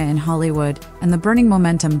paranoia in Hollywood, and the burning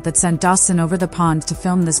momentum that sent Dassin over the pond to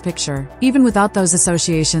film this picture. Even without those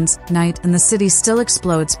associations, Night and the City still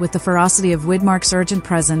explodes with the ferocity of Widmark's urgent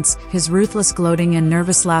presence, his ruthless gloating and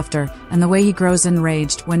nervous laughter, and the way he grows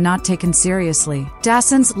enraged when not taken seriously.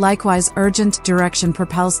 Dassin's likewise urgent direction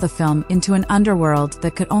propels the film into an underworld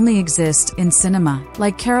that could only exist in cinema.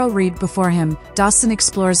 Like Carol Reed before him, Dassin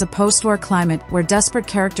explores a post-war climate where desperate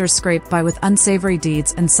characters scrape by with unsavory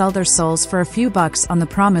deeds and sell their souls for a few bucks on the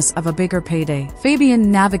promise of a bigger payday.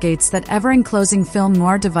 Fabian navigates that ever-enclosing film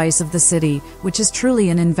noir device of the city, which is truly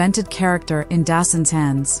an invented character in Dassin's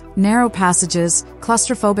hands. Narrow passages,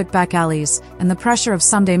 claustrophobic back alleys, and the pressure of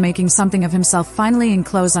someday making something of himself finally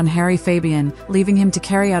enclose on Harry Fabian, leaving him to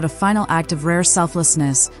carry out a final act of rare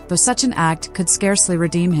selflessness, though such an act could scarcely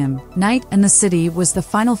redeem him. Night and the City was the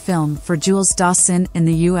final film for Jules Dassin in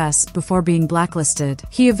the US before being blacklisted.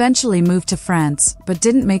 He eventually moved to France, but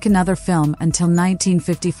didn't make another film until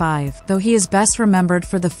 1955. Though he is best remembered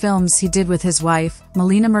for the films he did with his wife,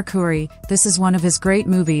 Melina Mercouri, this is one of his great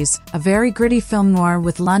movies, a very gritty film noir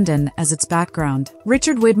with London as its background.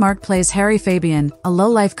 Richard Widmark plays Harry Fabian, a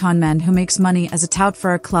low-life conman who makes money as a tout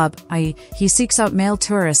for a club, i.e., he seeks out male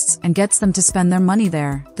tourists and gets them to spend their money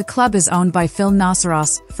there. The club is owned by Phil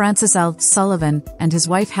Nosseros, Francis L. Sullivan, and his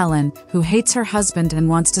wife Helen, who hates her husband and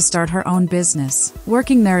wants to start her own business.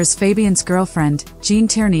 Working there is Fabian's girlfriend, Jean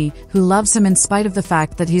Tierney, who loves him in spite of the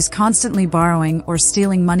fact that he's constantly borrowing or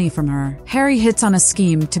stealing money from her. Harry hits on a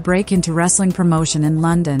scheme to break into wrestling promotion in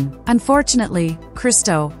London. Unfortunately,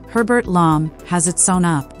 Christo, Herbert Lom, has it sewn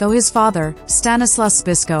up. Though his father, Stanislas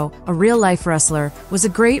Bisco, a real-life wrestler, was a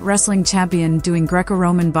great wrestling champion doing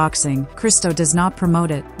Greco-Roman boxing, Christo does not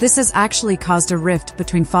promote it. This has actually caused a rift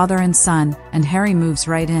between father and son, and Harry moves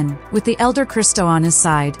right in. With the elder Christo on his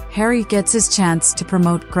side, Harry gets his chance to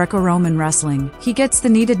promote Greco-Roman wrestling. He gets the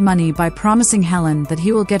needed money by promising Helen that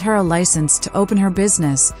he will get her a license to open her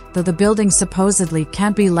business, though the building supposedly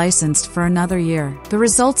can't be licensed for another year. The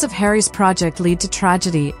results of Harry's project lead to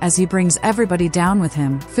tragedy as he brings everybody down with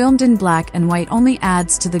him. Filmed in black and white only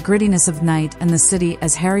adds to the grittiness of night and the city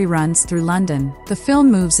as Harry runs through London. The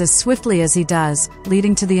film moves as swiftly as he does,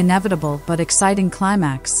 leading to the inevitable but exciting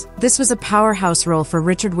climax. This was a powerhouse role for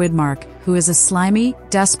Richard Widmark, who is a slimy,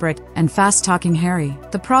 desperate, and fast-talking Harry.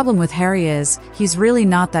 The problem with Harry is, he's really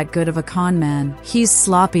not that good of a con man. He's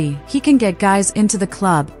sloppy. He can get guys into the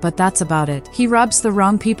club, but that's about it. He rubs the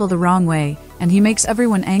wrong people the wrong way, and he makes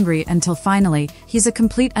everyone angry until finally, he's a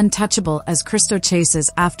complete untouchable as Christo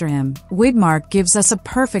chases after him. Widmark gives us a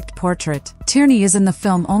perfect portrait. Tierney is in the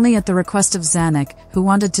film only at the request of Zanuck, who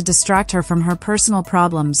wanted to distract her from her personal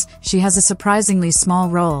problems. She has a surprisingly small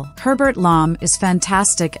role. Herbert Lom is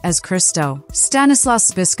fantastic as Christo.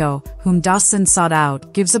 Stanislaus Spisco, whom Dassin sought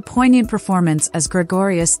out, gives a poignant performance as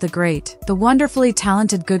Gregorius the Great. The wonderfully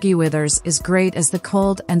talented Googie Withers is great as the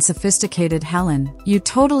cold and sophisticated Helen. You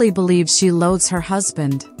totally believe she loathes her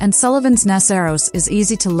husband. And Sullivan's Nesseros is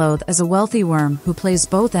easy to loathe as a wealthy worm who plays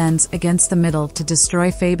both ends against the middle to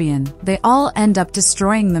destroy Fabian. They all end up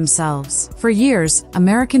destroying themselves. For years,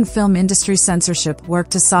 American film industry censorship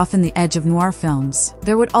worked to soften the edge of noir films.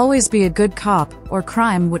 There would always be a good cop, or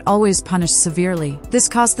crime would always punish severely. This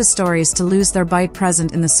caused the stories to lose their bite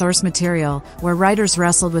present in the source material, where writers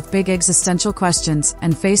wrestled with big existential questions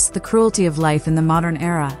and faced the cruelty of life in the modern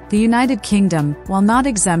era. The United Kingdom, while not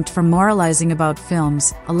exempt from moralizing about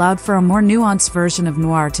films, allowed for a more nuanced version of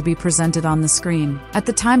noir to be presented on the screen. At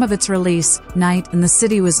the time of its release, Night in the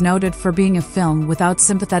City was noted for being a film without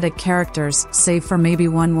sympathetic characters, save for maybe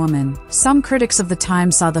one woman. Some critics of the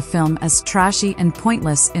time saw the film as trashy and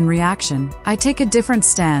pointless in reaction. I take a different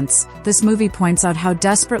stance. This movie points out how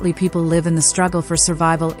desperately people live in the struggle for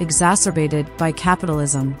survival exacerbated by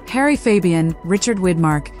capitalism. Harry Fabian, Richard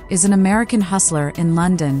Widmark, is an American hustler in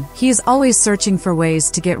London. He is always searching for ways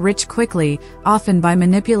to get rich quickly, often by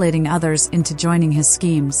manipulating others into joining his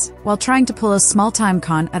schemes. While trying to pull a small-time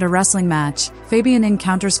con at a wrestling match, Fabian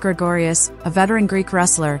encounters Gregorius, a veteran Greek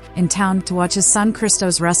wrestler, in town to watch his son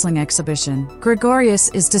Christo's wrestling exhibition. Gregorius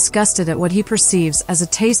is disgusted at what he perceives as a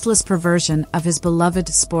tasteless perversion of his beloved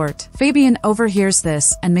sport. Fabian overhears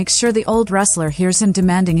this and makes sure the old wrestler hears him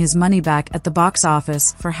demanding his money back at the box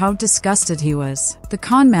office for how disgusted he was. The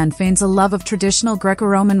con man feigns a love of traditional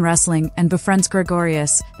Greco-Roman wrestling and befriends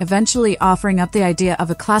Gregorius, eventually offering up the idea of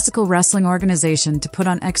a classical wrestling organization to put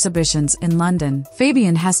on exhibitions in London.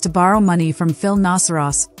 Fabian has to borrow money from Phil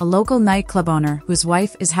Nosseros, a local nightclub owner whose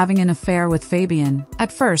wife is having an affair with Fabian.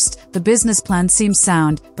 At first, the business plan seems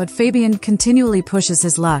sound, but Fabian continually pushes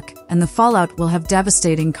his luck, and the fallout will have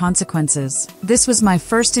devastating consequences. This was my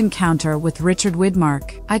first encounter with Richard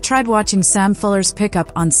Widmark. I tried watching Sam Fuller's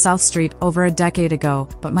Pickup on South Street over a decade ago,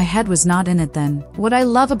 but my head was not in it then. What I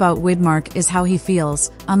love about Widmark is how he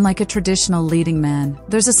feels, unlike a traditional leading man.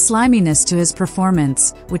 There's a sliminess to his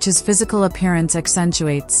performance, which his physical appearance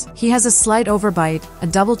accentuates. He has a slight overbite, a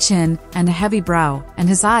double chin, and a heavy brow, and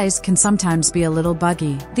his eyes can sometimes be a little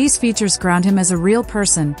buggy. These features ground him as a real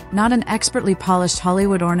person, not an expertly polished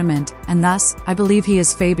Hollywood ornament, and thus, I believe he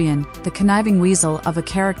is Fabian, the conniving weasel of a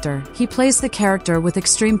character. He plays the character with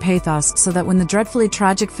extreme pathos so that when the dreadfully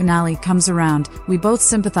tragic finale comes around, we both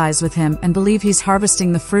sympathize with him and believe he's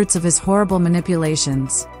harvesting the fruits of his horrible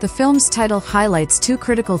manipulations. The film's title highlights two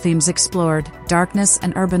critical themes explored: darkness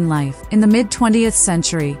and urban life. In the mid-20th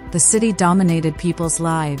century, the city dominated people's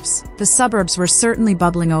lives. The suburbs were certainly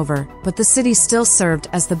bubbling over, but the city still served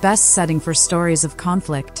as the best setting for stories of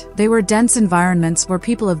conflict. They were dense environments where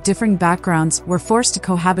people of differing backgrounds were forced to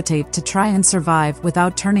cohabitate to try and survive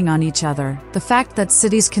without turning on each other. The fact that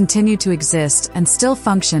cities continue to exist and still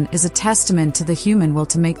function is a testament to the human will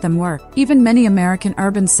to make them work. Even many American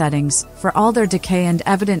urban settings, for all their decay and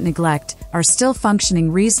evident neglect, are still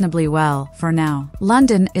functioning reasonably well, for now.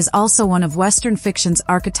 London is also one of Western fiction's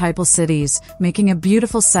archetypal cities, making a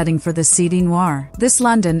beautiful setting for the seedy noir. This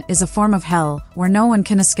London is a form of hell, where no one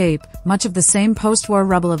can escape, much of the same post-war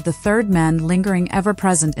rubble of the third man lingering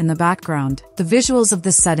ever-present in the background. The visuals of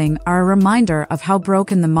this setting are a reminder of how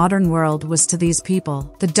broken the modern world was to these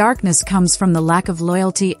people. The darkness comes from the lack of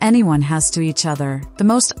loyalty anyone has to each other. The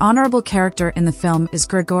most honorable character in the film is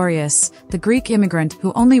Gregorius, the Greek immigrant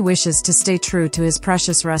who only wishes to stay true to his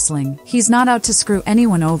precious wrestling. He's not out to screw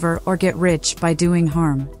anyone over or get rich by doing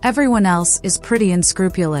harm. Everyone else is pretty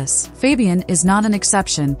unscrupulous. Fabian is not an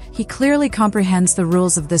exception. He clearly comprehends the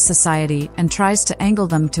rules of this society and tries to angle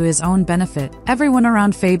them to his own benefit. Everyone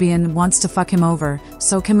around Fabian wants to fuck him over,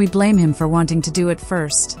 so can we blame him for wanting to do it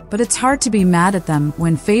first? But it's hard to be mad at them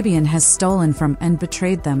when Fabian has stolen from and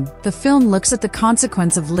betrayed them. The film looks at the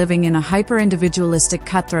consequence of living in a hyper-individualistic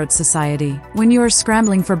cutthroat society. When you are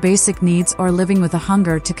scrambling for basic needs or living with a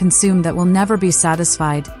hunger to consume that will never be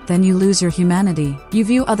satisfied, then you lose your humanity. You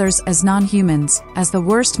view others as non-humans, as the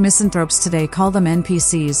worst misanthropes today call them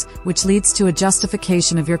NPCs, which leads to a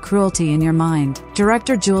justification of your cruelty in your mind.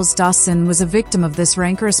 Director Jules was a victim of this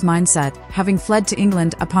rancorous mindset, having fled to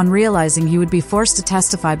England upon realizing he would be forced to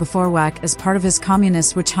testify before WAC as part of his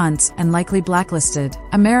communist witch hunts and likely blacklisted.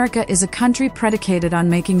 America is a country predicated on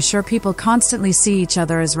making sure people constantly see each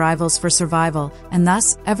other as rivals for survival, and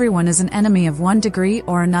thus, everyone is an enemy of one degree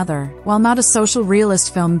or another. While not a social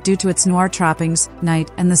realist film due to its noir trappings,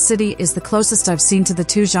 Night and the City is the closest I've seen to the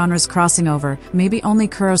two genres crossing over. Maybe only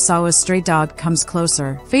Kurosawa's Stray Dog comes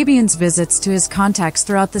closer. Fabian's visits to his contacts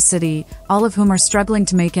throughout the city, all of whom are struggling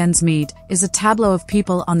to make ends meet, is a tableau of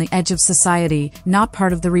people on the edge of society, not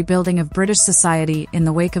part of the rebuilding of British society in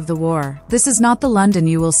the wake of the war. This is not the London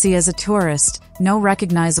you will see as a tourist. No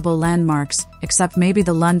recognizable landmarks, except maybe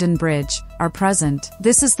the London Bridge, are present.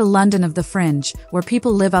 This is the London of the fringe, where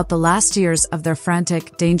people live out the last years of their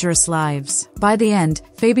frantic, dangerous lives. By the end,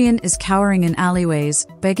 Fabian is cowering in alleyways,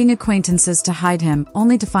 begging acquaintances to hide him,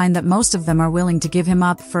 only to find that most of them are willing to give him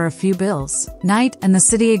up for a few bills. Night and the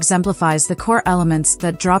City exemplifies the core elements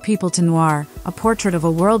that draw people to noir, a portrait of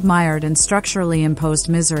a world mired in structurally imposed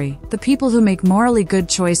misery. The people who make morally good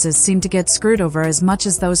choices seem to get screwed over as much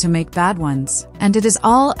as those who make bad ones. And it is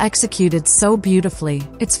all executed so beautifully.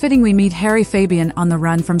 It's fitting we meet Harry Fabian on the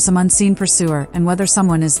run from some unseen pursuer, and whether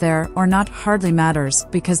someone is there or not hardly matters,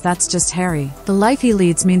 because that's just Harry. The life he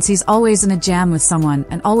leads means he's always in a jam with someone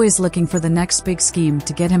and always looking for the next big scheme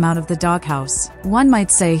to get him out of the doghouse. One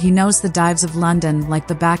might say he knows the dives of London like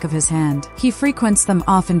the back of his hand. He frequents them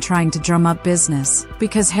often trying to drum up business.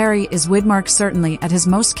 Because Harry is Widmark, certainly at his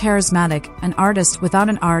most charismatic, an artist without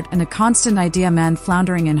an art and a constant idea man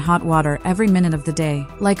floundering in hot water every minute of the day.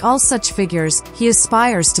 Like all such figures, he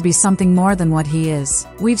aspires to be something more than what he is.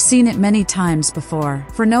 We've seen it many times before.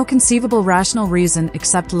 For no conceivable rational reason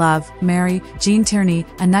except love, Mary, Tierney,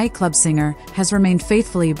 a nightclub singer, has remained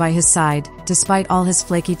faithfully by his side, despite all his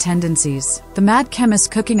flaky tendencies. The mad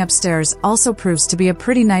chemist cooking upstairs also proves to be a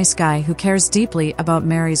pretty nice guy who cares deeply about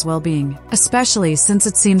Mary's well-being, especially since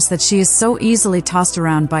it seems that she is so easily tossed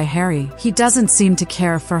around by Harry. He doesn't seem to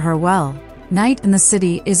care for her well. Night in the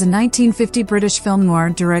City is a 1950 British film noir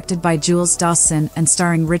directed by Jules Dassin and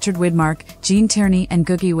starring Richard Widmark, Tierney and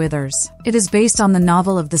Googie Withers. It is based on the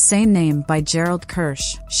novel of the same name by Gerald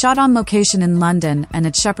Kirsch. Shot on location in London and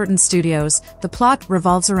at Shepperton Studios, the plot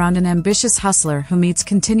revolves around an ambitious hustler who meets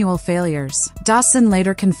continual failures. Dassin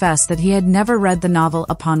later confessed that he had never read the novel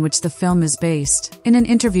upon which the film is based. In an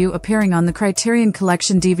interview appearing on the Criterion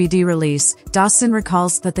Collection DVD release, Dassin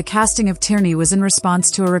recalls that the casting of Tierney was in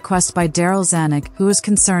response to a request by Daryl Zanuck, who was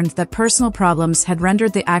concerned that personal problems had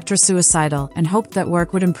rendered the actress suicidal and hoped that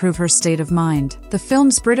work would improve her state of mind. The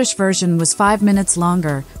film's British version was 5 minutes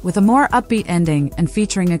longer, with a more upbeat ending and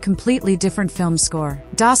featuring a completely different film score.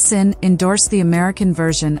 Dassin endorsed the American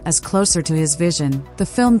version as closer to his vision. The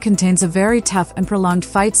film contains a very tough and prolonged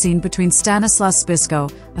fight scene between Stanislas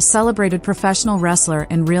Spisko, a celebrated professional wrestler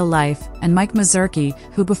in real life, and Mike Mazurki,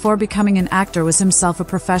 who before becoming an actor was himself a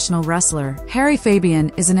professional wrestler. Harry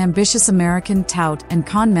Fabian is an ambitious American tout and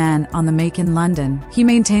con man on the make in London. He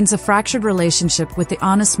maintains a fractured relationship with the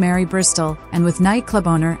honest Mary Bristol, and with nightclub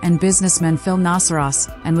owner and businessman Phil Nassaros,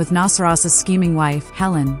 and with Nassaros' scheming wife,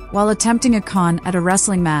 Helen. While attempting a con at a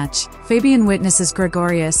wrestling match, Fabian witnesses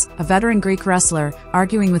Gregorius, a veteran Greek wrestler,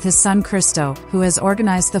 arguing with his son Christo, who has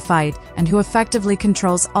organized the fight, and who effectively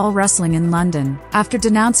controls all wrestling in London. After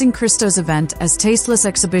denouncing Christo's event as tasteless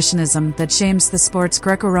exhibitionism that shames the sport's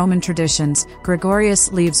Greco-Roman traditions,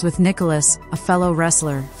 Gregorius leaves with Nicholas, a fellow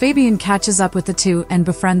wrestler. Fabian catches up with the two and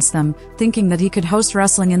befriends them, thinking that he could host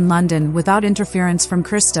wrestling in London without interference from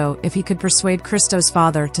Christo if he could persuade Christo's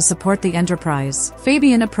father to support the enterprise.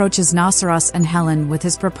 Fabian approaches Nassaros and Helen with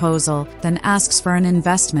his proposal, then asks for an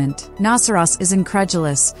investment. Nassaros is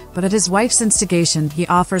incredulous, but at his wife's instigation he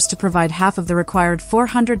offers to provide half of the required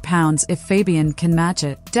 £400 if Fabian can match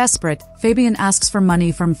it. Desperate, Fabian asks for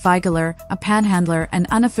money from Feigeler, a panhandler and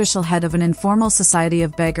unofficial head of an informal society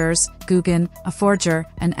of beggars, Googie, a forger,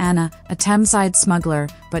 and Anna, a Thameside smuggler,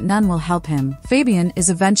 but none will help him. Fabian is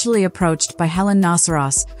eventually approached by Helen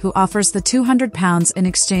Nosseros, who offers the £200 in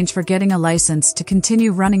exchange for getting a license to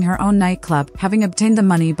continue running her own nightclub, having obtained the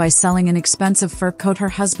money by selling an expensive fur coat her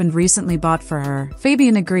husband recently bought for her.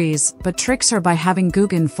 Fabian agrees, but tricks her by having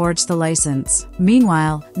Googie forge the license.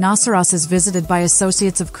 Meanwhile, Nosseros is visited by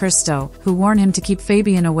associates of Christo, who warn him to keep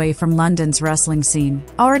Fabian away from London's wrestling scene.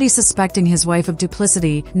 Already suspecting his wife of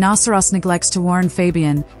duplicity, Nosseros neglects to warn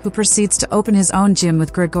Fabian, who proceeds to open his own gym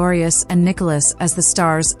with Gregorius and Nicholas as the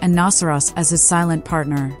stars and Nosseros as his silent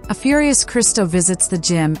partner. A furious Christo visits the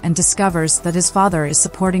gym and discovers that his father is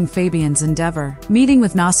supporting Fabian's endeavor. Meeting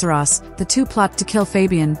with Nosseros, the two plot to kill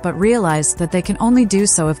Fabian but realize that they can only do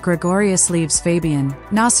so if Gregorius leaves Fabian.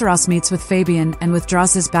 Nosseros meets with Fabian and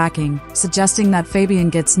withdraws his backing, suggesting that Fabian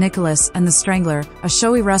gets Nicholas and the Strangler, a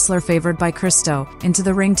showy wrestler favored by Christo, into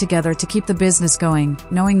the ring together to keep the business going,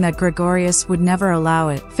 knowing that Gregorius would never allow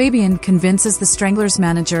it. Fabian convinces the Strangler's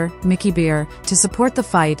manager, Mickey Beer, to support the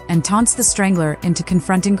fight and taunts the Strangler into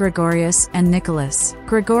confronting Gregorius and Nicholas.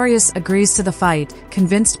 Gregorius agrees to the fight,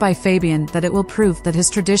 convinced by Fabian that it will prove that his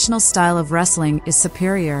traditional style of wrestling is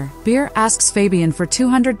superior. Beer asks Fabian for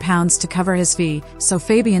 £200 to cover his fee, so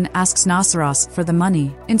Fabian asks Nosseros for the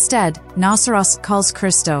money. Instead, Nosseros calls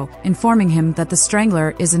Christo, informing him that the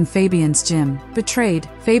Strangler is in Fabian's gym. Betrayed,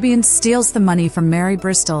 Fabian steals the money from Mary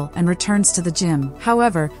Bristol and returns to the gym.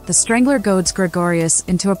 However, the Strangler goads Gregorius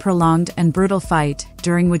into a prolonged and brutal fight,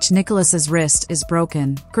 during which Nicholas's wrist is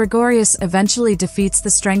broken. Gregorius eventually defeats the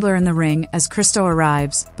Strangler in the ring as Christo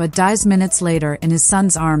arrives, but dies minutes later in his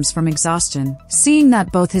son's arms from exhaustion. Seeing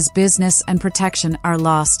that both his business and protection are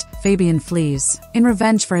lost, Fabian flees. In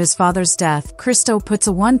revenge for his father's death, Christo puts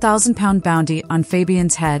a £1,000 bounty on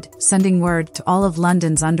Fabian's head, sending word to all of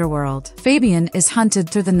London's underworld. Fabian is hunted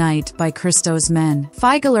through the night by Christo's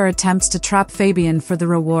men. ៌ΧՀՀ attempts to trap Fabian for the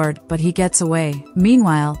reward, but he gets away.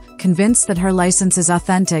 Meanwhile, convinced that her license is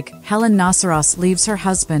authentic, Helen Nosseros leaves her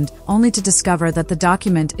husband, only to discover that the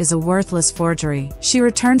document is a worthless forgery. She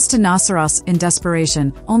returns to Nosseros in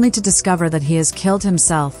desperation, only to discover that he has killed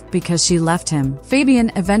himself because she left him.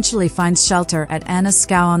 Fabian eventually finds shelter at Anna's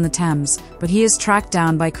scow on the Thames, but he is tracked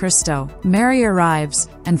down by Christo. Mary arrives,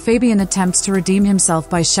 and Fabian attempts to redeem himself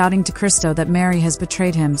by shouting to Christo that Mary has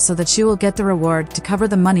betrayed him so that she will get the reward to cover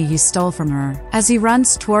the money he stole from her. As he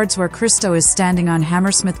runs towards where Christo is standing on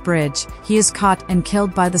Hammersmith Bridge, he is caught and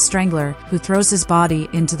killed by the Strangler, who throws his body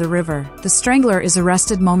into the river. The Strangler is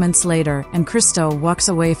arrested moments later, and Christo walks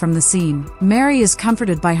away from the scene. Mary is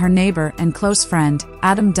comforted by her neighbor and close friend,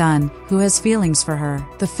 Adam Dunn, who has feelings for her.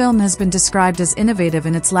 The film has been described as innovative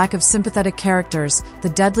in its lack of sympathetic characters, the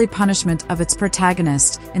deadly punishment of its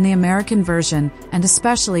protagonist in the American version, and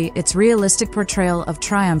especially its realistic portrayal of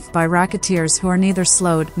triumph by racketeers who are neither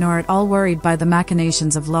slowed nor at all worried by the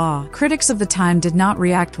machinations of law. Critics of the time did not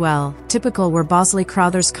react well. Typical were Bosley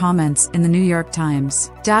Crowther's comments in the New York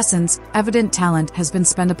Times. Dassin's evident talent has been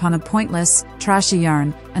spent upon a pointless, trashy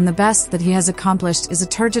yarn, and the best that he has accomplished is a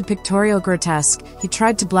turgid pictorial grotesque. He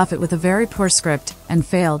tried to bluff it with a very poor script, and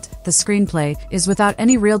failed. The screenplay is without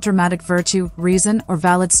any real dramatic virtue, reason, or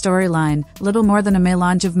valid storyline, little more than a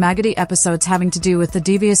melange of maggoty episodes having to do with the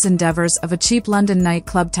devious endeavors of a cheap London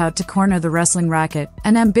nightclub tout to corner the wrestling racket,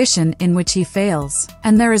 an ambition in which he fails.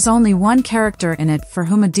 And there is only one character in it for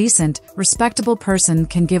whom a decent, respectable person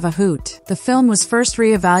can give a hoot. The film was first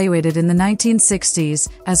re-evaluated in the 1960s,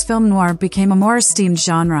 as film noir became a more esteemed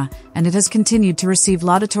genre, and it has continued to receive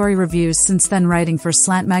laudatory reviews since then. Writing for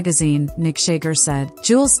Slant magazine, Nick Shager said,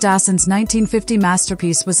 Jules Dassin's 1950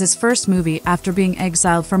 masterpiece was his first movie after being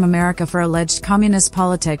exiled from America for alleged communist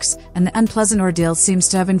politics, and the unpleasant ordeal seems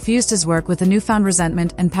to have infused his work with a newfound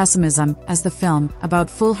resentment and pessimism, as the film,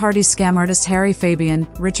 about foolhardy scam artist Harry Fabian,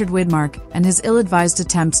 Richard Widmark, and his ill-advised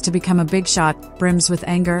attempts to become a big shot, brims with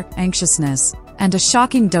anger, anxiousness, and a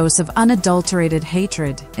shocking dose of unadulterated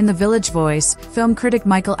hatred. In The Village Voice, film critic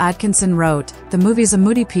Michael Atkinson wrote, "The movie's a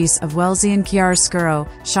moody piece of Wellesian chiaroscuro,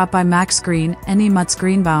 shot by Max Green, Eni Mutz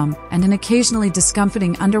Greenbaum, and an occasionally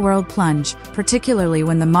discomfiting underworld plunge, particularly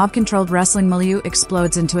when the mob-controlled wrestling milieu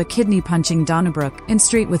explodes into a kidney-punching Donnybrook. In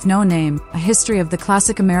Street with No Name, a history of the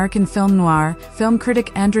classic American film noir, film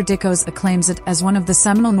critic Andrew Dickos acclaims it as one of the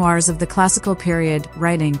seminal noirs of the classical period,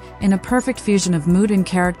 writing, in a perfect fusion of mood and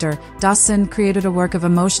character, Dassin created a work of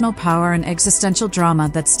emotional power and existential drama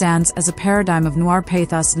that stands as a paradigm of noir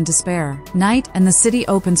pathos and despair. Night and the City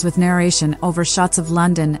opens with narration over shots of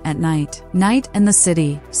London at night. Night and the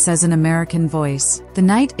City, says an American voice. The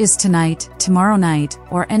night is tonight, tomorrow night,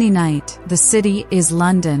 or any night. The city is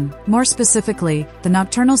London. More specifically, the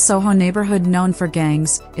nocturnal Soho neighborhood known for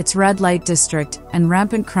gangs, its red light district, and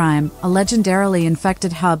rampant crime, a legendarily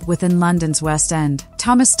infected hub within London's West End.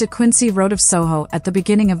 Thomas de Quincey wrote of Soho at the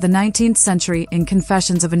beginning of the 19th century in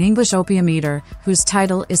Confessions of an English Opium Eater, whose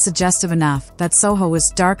title is suggestive enough, that Soho was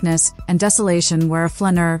darkness and desolation where a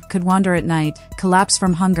flaneur could wander at night, collapse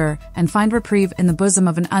from hunger, and find reprieve in the bosom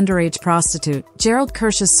of an underage prostitute. Gerald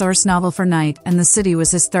Kirsch's source novel for Night and the City was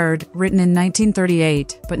his third, written in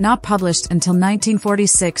 1938, but not published until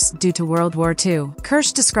 1946 due to World War II.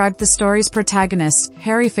 Kirsch described the story's protagonist,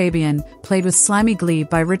 Harry Fabian, played with slimy glee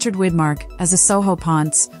by Richard Widmark, as a Soho ponce,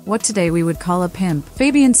 what today we would call a pimp.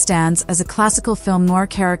 Fabian stands as a classical film noir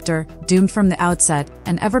character, doomed from the outset,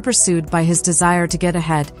 and ever pursued by his desire to get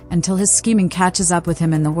ahead, until his scheming catches up with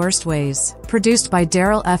him in the worst ways. Produced by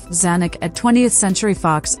Darryl F. Zanuck at 20th Century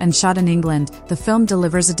Fox and shot in England, the film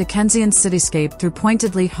delivers a Dickensian cityscape through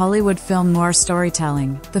pointedly Hollywood film noir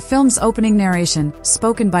storytelling. The film's opening narration,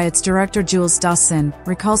 spoken by its director Jules Dassin,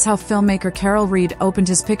 recalls how filmmaker Carol Reed opened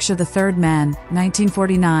his picture The Third Man,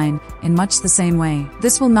 1949, in much the same way.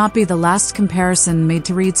 This will not be the last comparison made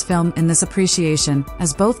to Reed's film in this appreciation,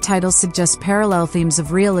 as both titles suggest parallel themes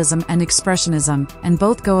of realism and expressionism, and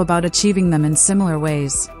both go about achieving them in similar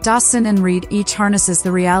ways. Dassin and Reed each harnesses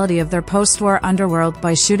the reality of their post-war underworld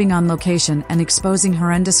by shooting on location and exposing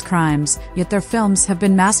horrendous crimes, yet their films have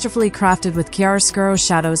been masterfully crafted with chiaroscuro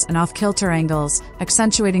shadows and off-kilter angles,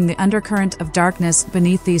 accentuating the undercurrent of darkness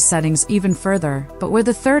beneath these settings even further. But where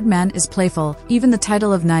The Third Man is playful, even the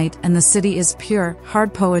title of Night and the City is pure,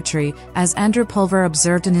 hard poetry, as Andrew Pulver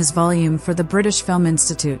observed in his volume for the British Film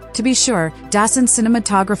Institute. To be sure, Dassin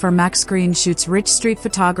cinematographer Max Green shoots rich street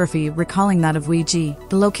photography recalling that of Ouija.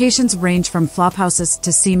 The locations range from flophouses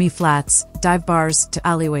to seamy flats, dive bars to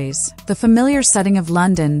alleyways. The familiar setting of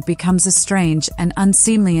London becomes a strange and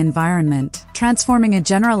unseemly environment. Transforming a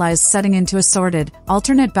generalized setting into a sordid,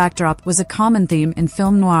 alternate backdrop was a common theme in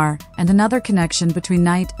film noir, and another connection between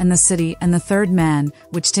Night and the City and The Third Man,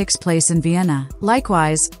 which takes place in Vienna.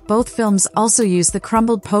 Likewise, both films also use the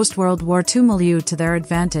crumbled post-World War II milieu to their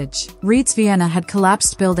advantage. Reed's Vienna had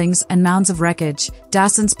collapsed buildings and mounds of wreckage.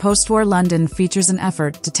 Dassin's post-war London features an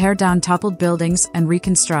effort to tear down toppled buildings and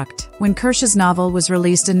reconstruct. When Kirsch's novel was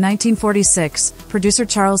released in 1946, producer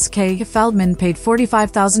Charles K. Feldman paid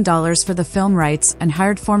 $45,000 for the film rights and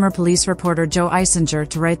hired former police reporter Joe Isinger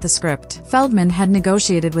to write the script. Feldman had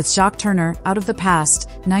negotiated with Jacques Turner, Out of the Past,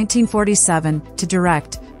 1947, to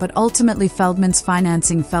direct, but ultimately Feldman's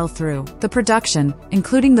financing fell through. The production,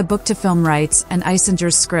 including the book-to-film rights and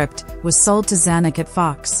Isinger's script, was sold to Zanuck at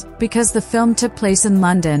Fox. Because the film took place in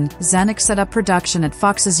London, Zanuck set up production at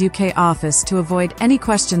Fox's UK office to avoid any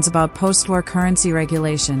questions about post-war currency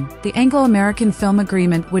regulation. The Anglo-American Film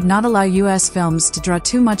Agreement would not allow US films to draw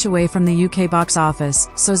too much away from the UK box office,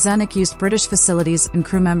 so Zanuck used British facilities and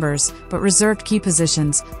crew members, but reserved key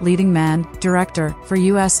positions, leading man, director, for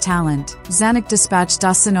US talent. Zanuck dispatched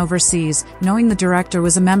Dassin overseas, knowing the director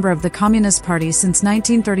was a member of the Communist Party since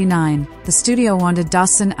 1939. The studio wanted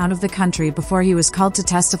Dassin out of the country before he was called to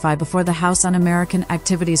testify before the House Un-American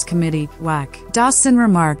Activities Committee, WAC. Dassin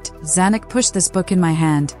remarked, "Zanuck pushed this book in my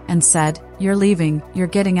hand, and said, 'You're leaving, you're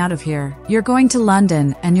getting out of here. You're going to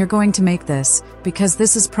London, and you're going to make this, because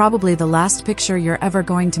this is probably the last picture you're ever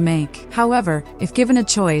going to make.'" However, if given a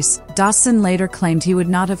choice, Dassin later claimed he would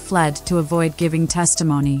not have fled to avoid giving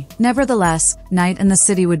testimony. Nevertheless, Night and the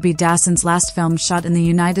City would be Dassin's last film shot in the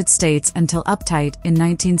United States until Uptight in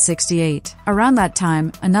 1968. Around that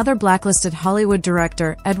time, another blacklisted Hollywood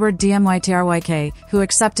director, Edward Dmytryk, who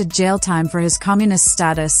accepted jail time for his communist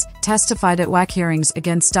status, testified at WAC hearings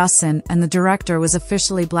against Dassin, and the director was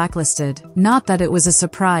officially blacklisted. Not that it was a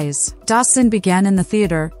surprise. Dassin began in the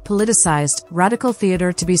theater, politicized, radical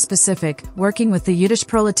theater to be specific, working with the Yiddish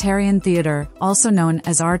Proletarian Theater, also known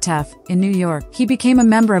as RTEF, in New York. He became a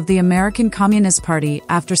member of the American Communist Party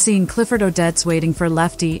after seeing Clifford Odets Waiting for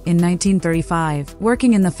Lefty in 1935.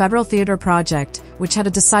 Working in the Federal Theater Project, which had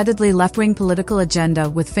a decidedly left-wing political agenda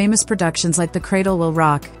with famous productions like The Cradle Will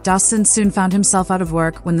Rock, Dassin soon found himself out of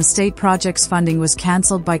work when the state project's funding was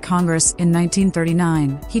cancelled by Congress in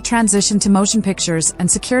 1939. He transitioned to motion pictures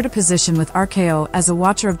and secured a position with RKO as a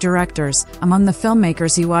watcher of directors. Among the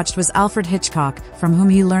filmmakers he watched was Alfred Hitchcock, from whom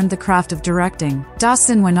he learned the craft of directing.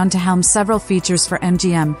 Dassin went on to helm several features for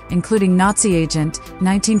MGM, including Nazi Agent,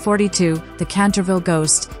 1942, The Canterville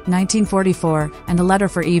Ghost, 1944, and A Letter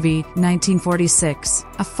for Evie, 1946.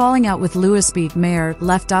 A falling out with Louis B. Mayer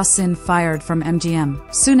left Dassin fired from MGM.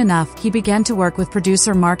 Soon enough, he began to work with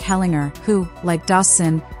producer Mark Hellinger, who, like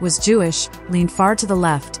Dassin, was Jewish, leaned far to the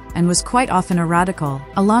left, and was quite often a radical.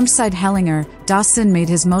 Alongside ｃομμmen트, Dassin made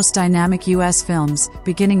his most dynamic U.S. films,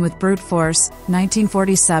 beginning with Brute Force,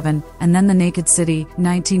 1947, and then The Naked City,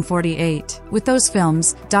 1948. With those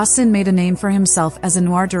films, Dassin made a name for himself as a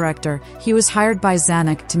noir director. He was hired by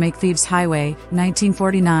Zanuck to make Thieves Highway,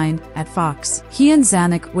 1949, at Fox. He and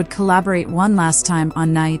Zanuck would collaborate one last time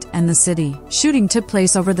on Night and the City. Shooting took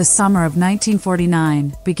place over the summer of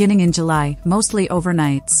 1949, beginning in July, mostly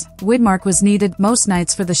overnights. Widmark was needed most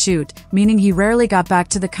nights for the shoot, meaning he rarely got back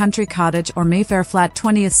to the country cottage or Mayfair flat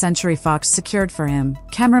 20th Century Fox secured for him.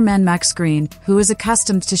 Cameraman Max Green, who was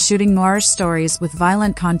accustomed to shooting noirish stories with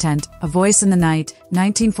violent content, A Voice in the Night,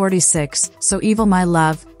 1946, So Evil My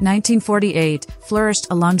Love, 1948, flourished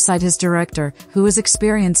alongside his director, who was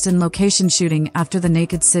experienced in location shooting after The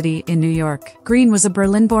Naked City in New York. Green was a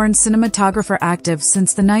Berlin-born cinematographer active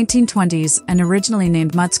since the 1920s and originally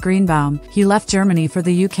named Mutz Greenbaum. He left Germany for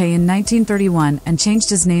the UK in 1931 and changed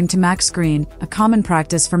his name to Max Green, a common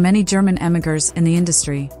practice for many German emigrants in the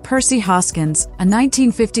industry. Percy Hoskins, a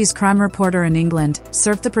 1950s crime reporter in England,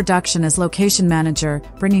 served the production as location manager,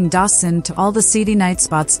 bringing Dassin to all the seedy night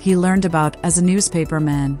spots he learned about as a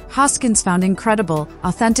newspaperman. Hoskins found incredible,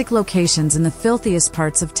 authentic locations in the filthiest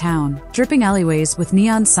parts of town. Dripping alleyways with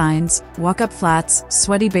neon signs, walk-up flats,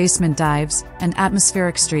 sweaty basement dives, and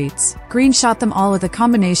atmospheric streets. Green shot them all with a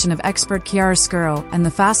combination of expert chiaroscuro and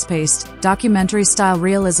the fast-paced, documentary-style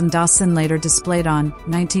realism Dassin later displayed on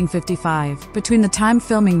 1955. Between the time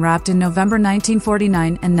filming wrapped in November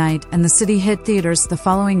 1949 and Night and the City hit theaters the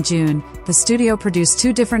following June, the studio produced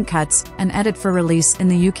 2 different cuts, an edit for release in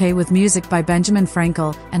the UK with music by Benjamin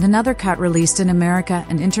Frankel, and another cut released in America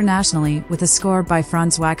and internationally with a score by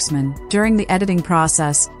Franz Waxman. During the editing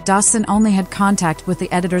process, Dassin only had contact with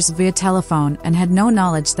the editors via telephone and had no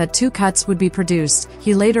knowledge that 2 cuts would be produced.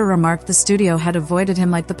 He later remarked the studio had avoided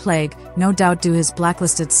him like the plague, no doubt due his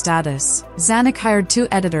blacklisted status. Zanuck hired 2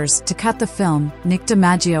 editors to cut the film, Nick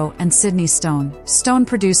DiMaggio and Sidney Stone. Stone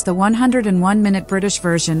produced the 101-minute British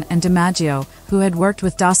version and DiMaggio, who had worked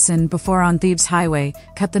with Dassin before on Thieves Highway,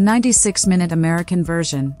 cut the 96-minute American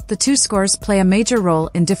version. The 2 scores play a major role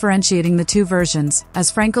in differentiating the 2 versions,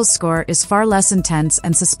 as Frankel's score is far less intense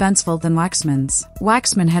and suspenseful than Waxman's.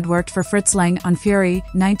 Waxman had worked for Fritz Lang on Fury,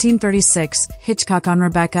 1936, Hitchcock on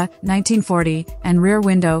Rebecca, 1940, and Rear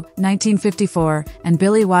Window, 1954, and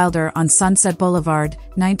Billy Wilder on Sunset Boulevard,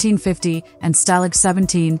 1950, and Stalag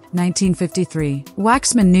 17, 1953.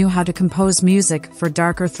 Waxman knew how to compose music for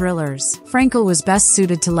darker thrillers. Frankel was best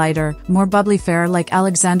suited to lighter, more bubbly fare like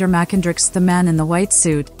Alexander McKendrick's The Man in the White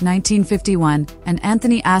Suit, 1951, and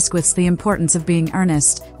Anthony Asquith's The Importance of Being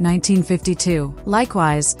Earnest, 1952.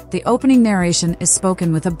 Likewise, the opening narration is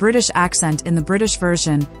spoken with a British accent in the British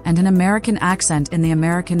version and an American accent in the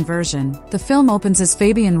American version. The film opens as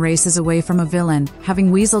Fabian races away from a villain,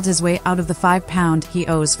 having weaseled his way out of the £5 he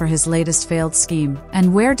owes for his latest failed scheme.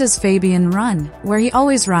 And where does Fabian run? Where he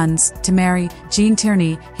always runs, to marry Jean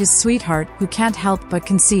Tierney, his sweetheart, who can't help but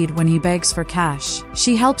concede when he begs for cash.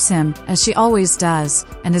 She helps him, as she always does,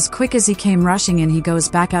 and as quick as he came rushing in he goes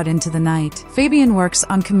back out into the night. Fabian works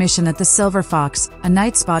on commission at the Silver Fox, a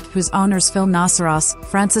night spot whose owners Phil Nosseros,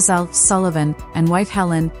 Francis L. Sullivan, and wife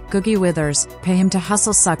Helen, Googie Withers, pay him to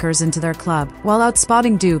hustle suckers into their club. While out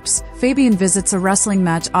spotting dupes, Fabian visits a wrestling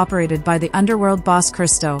match operated by the underworld boss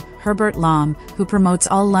Christo, Herbert Lom, who promotes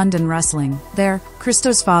all London wrestling. There,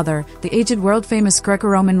 Christo's father, the aged world-famous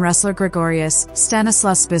Greco-Roman wrestler Gregorius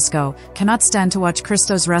Stanislas Bisco, cannot stand to watch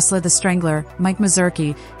Christo's wrestler the Strangler, Mike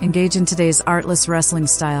Mazurki, engage in today's artless wrestling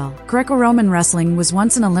style. Greco-Roman wrestling was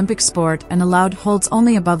once an Olympic sport and allowed holds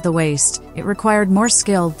only above the waist. It required more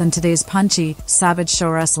skill than today's punchy, savage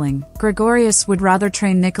show wrestling. Gregorius would rather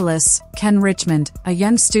train Nicholas, Ken Richmond, a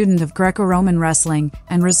young student of Greco-Roman wrestling,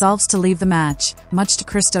 and resolves to leave the match, much to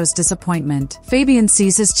Christo's disappointment. Fabian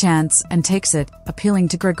sees his chance and takes it, appealing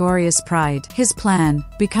to Gregorius' pride. His plan: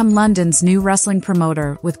 become London's new wrestling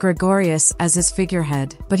promoter with Gregorius as his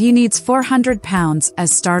figurehead. But he needs £400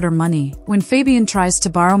 as starter money. When Fabian tries to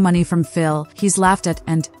borrow money from Phil, he's laughed at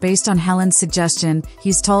and, based on Helen's suggestion,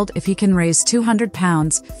 he's told if he can raise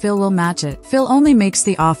 £200, Phil will match it. Phil only makes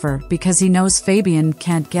the offer because he knows Fabian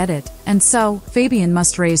can't get it. And so, Fabian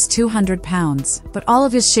must raise £200. But all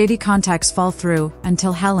of his shady contacts fall through,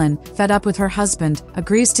 until Helen, fed up with her husband,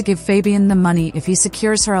 agrees to give Fabian the money if he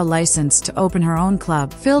secures her a license to open her own club.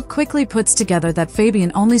 club. Phil quickly puts together that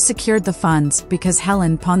Fabian only secured the funds because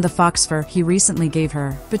Helen pawned the fox fur he recently gave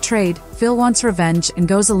her. Betrayed, Phil wants revenge and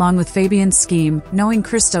goes along with Fabian's scheme. Knowing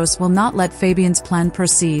Christos will not let Fabian's plan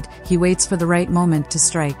proceed, he waits for the right moment to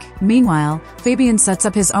strike. Meanwhile, Fabian sets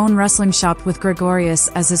up his own wrestling shop with Gregorius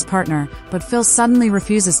as his partner, but Phil suddenly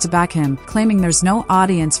refuses to back him, claiming there's no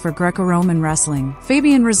audience for Greco-Roman wrestling.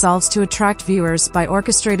 Fabian resolves to attract viewers by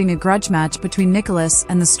orchestrating a grudge match between Nicholas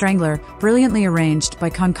and the Strangler, brilliantly arranged by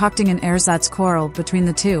concocting an ersatz quarrel between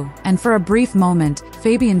the two. And for a brief moment,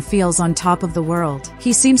 Fabian feels on top of the world.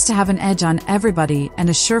 He seems to have an edge on everybody and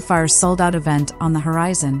a surefire sold-out event on the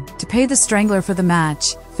horizon. To pay the Strangler for the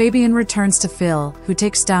match, Fabian returns to Phil, who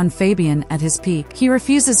takes down Fabian at his peak. He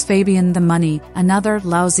refuses Fabian the money, another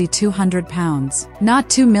lousy £200. Not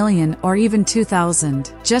 2 million or even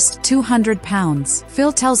 2,000, just £200.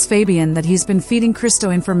 Phil tells Fabian that he's been feeding Christo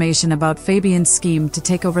information about Fabian's scheme to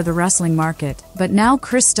take over the wrestling market. But now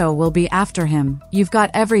Christo will be after him. You've got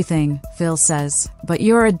everything, Phil says, but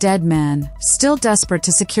you're a dead man. Still desperate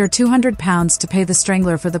to secure £200 to pay the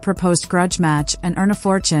Strangler for the proposed grudge match and earn a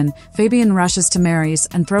fortune, Fabian rushes to Mary's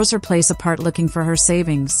and throws her place apart looking for her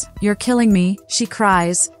savings. "You're killing me," she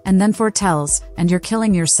cries, and then foretells, "and you're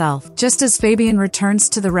killing yourself." Just as Fabian returns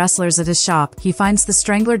to the wrestlers at his shop, he finds the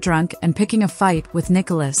Strangler drunk and picking a fight with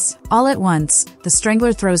Nicholas. All at once, the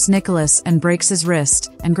Strangler throws Nicholas and breaks his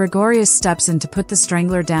wrist, and Gregorius steps in to put the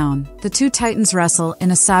Strangler down. The two titans wrestle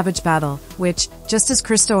in a savage battle, which, just as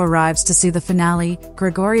Christo arrives to see the finale,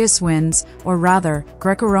 Gregorius wins, or rather,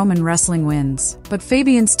 Greco-Roman wrestling wins. But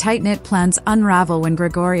Fabian's tight-knit plans unravel when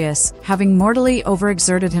Gregorius, having mortally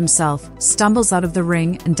overexerted himself, stumbles out of the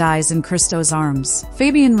ring and dies in Christo's arms.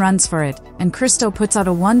 Fabian runs for it, and Christo puts out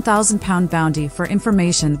a £1,000 bounty for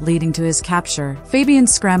information leading to his capture. Fabian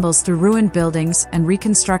scrambles through ruined buildings and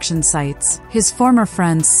reconstruction sites. His former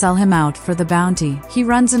friends sell him out for the bounty. He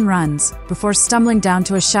runs and runs, before stumbling down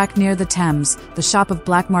to a shack near the Thames, the shop of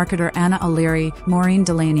black marketer Anna O'Leary, Maureen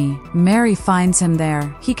Delaney. Mary finds him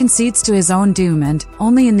there. He concedes to his own doom and,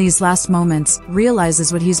 only in these last moments,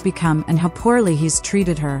 realizes what he's become and how poorly he's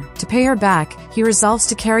treated her. To pay her back, he resolves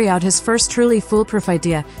to carry out his first truly foolproof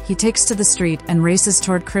idea. He takes to the street and races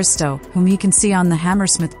toward Christo, whom he can see on the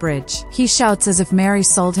Hammersmith Bridge. He shouts as if Mary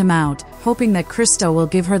sold him out, hoping that Christo will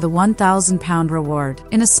give her the £1,000 reward.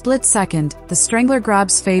 In a split second, the Strangler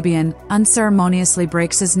grabs Fabian, unceremoniously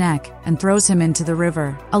breaks his neck, and throws him into the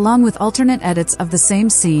river. Along with alternate edits of the same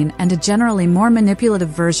scene and a generally more manipulative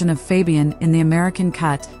version of Fabian in the American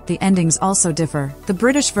cut, the endings also differ. The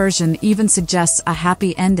British version even suggests a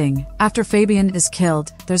happy ending. After Fabian is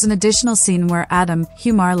killed, there's an additional scene where Adam,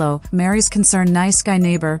 Hugh Marlowe, Mary's concerned nice guy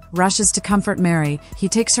neighbor, rushes to comfort Mary. He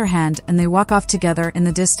takes her hand and they walk off together in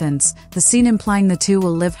the distance, the scene implying the two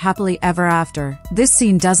will live happily ever after. This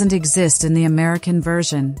scene doesn't exist in the American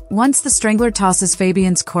version. Once the Strangler tosses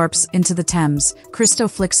Fabian's corpse into the Thames, Christo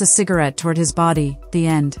flicks a cigarette toward his body. The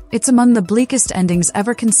end. It's among the bleakest endings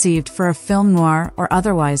ever conceived for a film noir or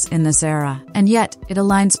otherwise in this era. And yet, it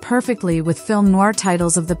aligns perfectly with film noir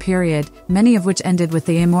titles of the period, many of which ended with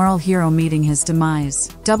the immoral hero meeting his demise.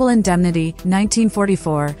 Double Indemnity,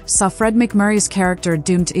 1944, saw Fred McMurray's character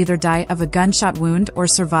doomed to either die of a gunshot wound or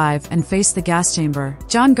survive and face the gas chamber.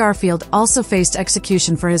 John Garfield also faced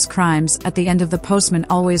execution for his crimes at the end of The Postman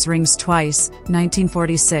Always Rings Twice,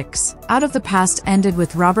 1946. Out of the Past ended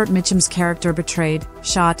with Robert Mitchum's character betrayed,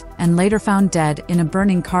 shot, and later found dead in a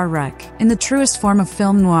burning car wreck. In the truest form of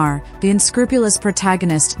film noir, the unscrupulous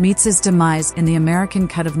protagonist meets his demise in the American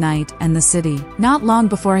cut of Night and the City. Not long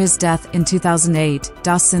before his death in 2008,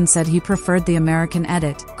 Dassin said he preferred the American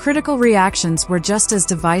edit. Critical reactions were just as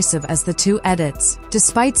divisive as the two edits.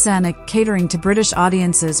 Despite Zanuck catering to British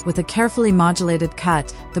audiences with a carefully modulated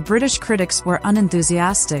cut, the British critics were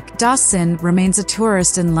unenthusiastic. Dassin remains a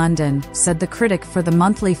tourist in London, said the critic for the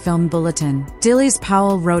Monthly Film Bulletin. Dilys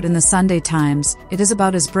Powell wrote in the Sunday Times, "It is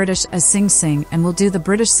about as British as Sing Sing and will do the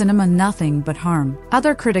British cinema nothing but harm."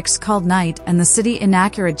 Other critics called Night and the City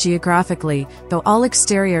inaccurate geographically, though all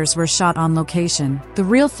exteriors were shot on location. "The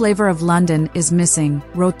real flavour of London is missing,"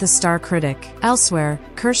 wrote the Star critic. Elsewhere,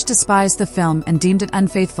 Kirsch despised the film and deemed it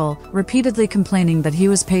unfaithful, repeatedly complaining that he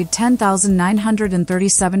was paid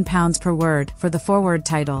 £10,937 per word for the foreword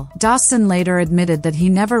title. Dassin later admitted that he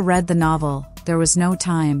never read the novel. there was no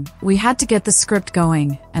time. We had to get the script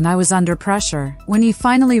going, and I was under pressure. When he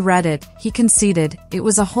finally read it, he conceded it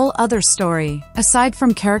was a whole other story. Aside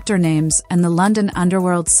from character names and the London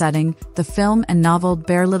underworld setting, the film and novel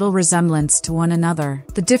bear little resemblance to one another.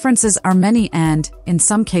 The differences are many and, in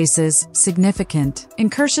some cases, significant. In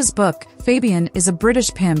Kirsch's book, Fabian is a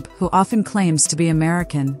British pimp who often claims to be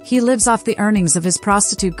American. He lives off the earnings of his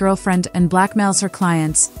prostitute girlfriend and blackmails her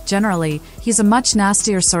clients. Generally, he's a much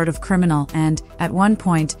nastier sort of criminal and, at one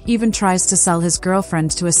point, even tries to sell his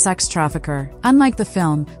girlfriend to a sex trafficker. Unlike the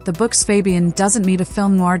film, the book's Fabian doesn't meet a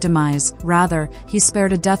film noir demise. Rather, he's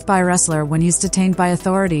spared a death by wrestler when he's detained by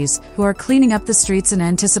authorities, who are cleaning up the streets in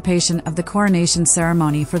anticipation of the coronation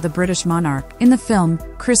ceremony for the British monarch. In the film,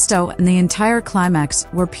 Christo and the entire climax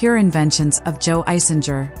were pure inventions of Joe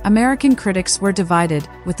Isinger. American critics were divided,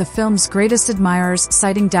 with the film's greatest admirers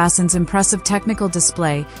citing Dassin's impressive technical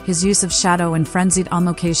display, his use of shadow and frenzied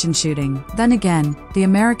on-location shooting. Then again, the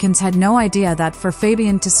Americans had no idea that for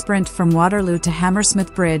Fabian to sprint from Waterloo to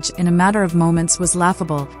Hammersmith Bridge in a matter of moments was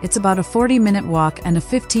laughable. It's about a 40-minute walk and a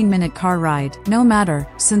 15-minute car ride. No matter,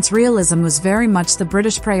 since realism was very much the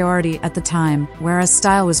British priority at the time, whereas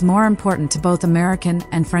style was more important to both American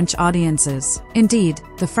and French audiences. Indeed,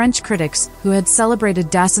 the French critics, who had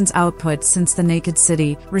celebrated Dassin's output since The Naked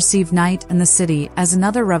City, received Night and the City as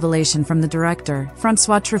another revelation from the director.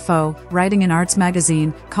 François Truffaut, writing in Arts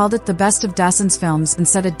magazine, called it the best of Dassin's films and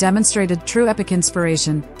said it demonstrated true epic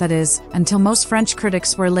inspiration, that is, until most French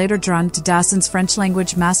critics were later drawn to Dassin's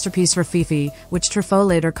French-language masterpiece Rafifi, which Truffaut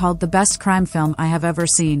later called the best crime film I have ever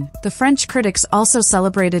seen. The French critics also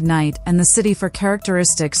celebrated Night and the City for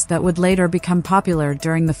characteristics that would later become popular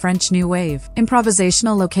during the French New Wave.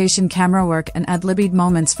 Improvisational location camera work and ad-libbed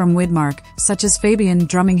moments from Widmark, such as Fabian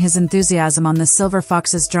drumming his enthusiasm on the Silver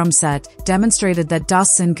Fox's drum set, demonstrated that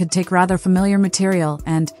Dassin could take rather familiar material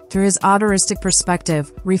and, through his autoristic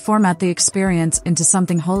perspective, reformat the experience into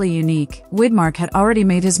something wholly unique. Widmark had already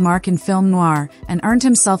made his mark in film noir and earned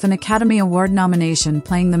himself an Academy Award nomination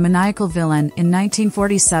playing the maniacal villain in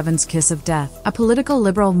 1947's Kiss of Death. A political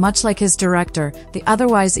liberal much like his director, the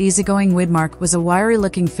otherwise easygoing Widmark was a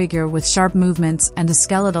wiry-looking figure with sharp movements and a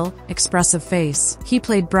skeletal, expressive face. He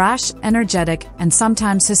played brash, energetic, and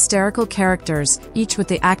sometimes hysterical characters, each with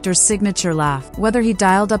the actor's signature laugh. Whether he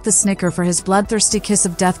dialed up the snicker for his bloodthirsty Kiss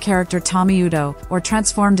of Death character Tommy Udo, or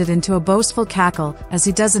transformed it into a boastful cackle, as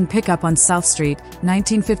he does in Pick Up on South Street,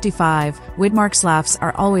 1955, Widmark's laughs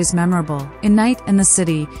are always memorable. In Night and the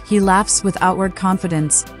City, he laughs with outward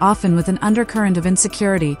confidence, often with an undercurrent of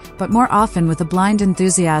insecurity, but more often with a blind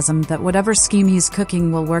enthusiasm that whatever scheme he's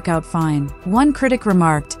cooking will work out fine. One critic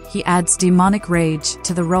remarked, he adds demonic rage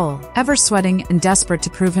to the role. Ever sweating and desperate to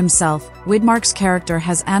prove himself, Widmark's character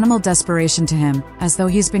has animal desperation to him, as though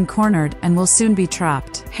he's been cornered and will soon be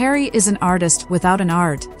trapped. Harry is an artist without an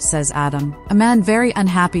art, says Adam. A man very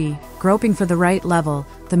unhappy, groping for the right level,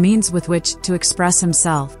 the means with which to express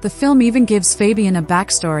himself. The film even gives Fabian a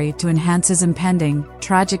backstory to enhance his impending,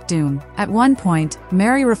 tragic doom. At one point,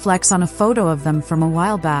 Mary reflects on a photo of them from a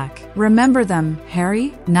while back. Remember them,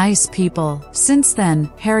 Harry? Nice people. Since then,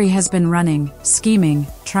 Harry has been running, scheming,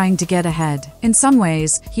 trying to get ahead. In some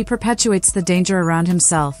ways, he perpetuates the danger around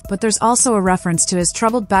himself, but there's also a reference to his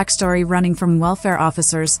troubled backstory running from welfare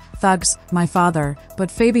officers, thugs, my father, but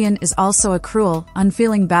Fabian is also a cruel,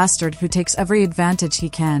 unfeeling bastard who takes every advantage he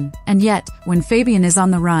can. And yet, when Fabian is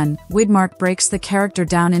on the run, Widmark breaks the character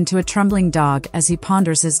down into a trembling dog as he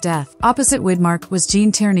ponders his death. Opposite Widmark was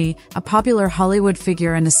Jean Tierney, a popular Hollywood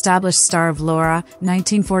figure and established star of Laura,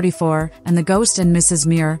 1944, and The Ghost and Mrs.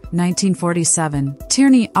 Muir, 1947.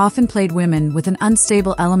 Tierney often played women with an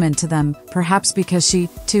unstable element to them, perhaps because she,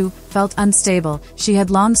 too, felt unstable. She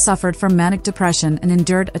had long suffered from manic depression and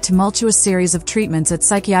endured a tumultuous series of treatments at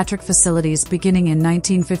psychiatric facilities beginning in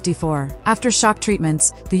 1954. After shock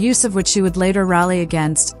treatments, the use of which she would later rally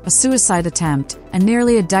against, a suicide attempt, and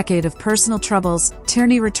nearly a decade of personal troubles,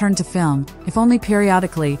 Tierney returned to film, if only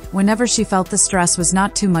periodically, whenever she felt the stress was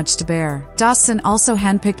not too much to bear. Dassin also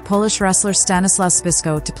handpicked Polish wrestler Stanisław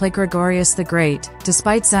Zbyszko to play Gregorius the Great,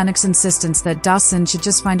 despite Zanuck's insistence that Dassin should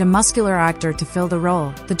just find a muscular actor to fill the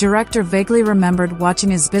role. The director vaguely remembered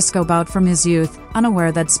watching a Zbyszko bout from his youth,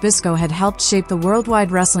 unaware that Zbyszko had helped shape the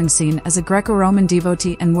worldwide wrestling scene as a Greco-Roman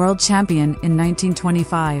devotee and world champion in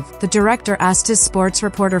 1925. The director asked his sports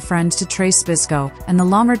reporter friend to trace Zbyszko, and the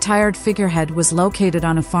long-retired figurehead was located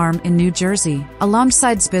on a farm in New Jersey.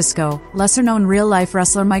 Alongside Zbyszko, lesser-known real-life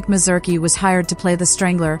wrestler Mike Mazurki was hired to play the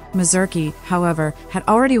Strangler. Mazurki, however, had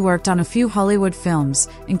already worked on a few Hollywood films,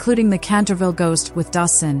 including The Canterville Ghost with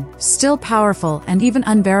Dassin. Still powerful and even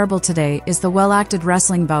unbearably fashionable today is the well-acted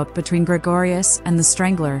wrestling bout between Gregorius and the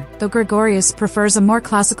Strangler. Though Gregorius prefers a more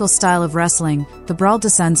classical style of wrestling, the brawl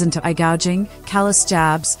descends into eye-gouging, callous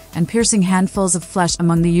jabs, and piercing handfuls of flesh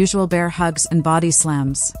among the usual bear hugs and body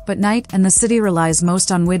slams. But Night and the City relies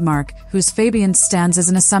most on Widmark, whose Fabian stands as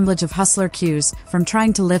an assemblage of hustler cues, from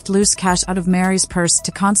trying to lift loose cash out of Mary's purse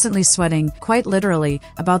to constantly sweating, quite literally,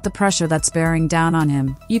 about the pressure that's bearing down on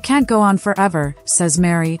him. "You can't go on forever," says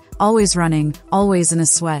Mary, always running, always in a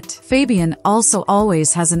sweat. Fabian also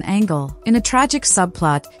always has an angle. In a tragic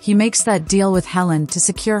subplot, he makes that deal with Helen to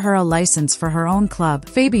secure her a license for her own club.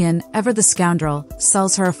 Fabian, ever the scoundrel,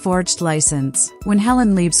 sells her a forged license. When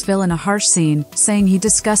Helen leaves Phil in a harsh scene, saying he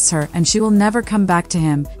disgusts her and she will never come back to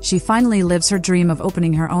him, she finally lives her dream of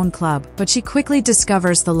opening her own club. But she quickly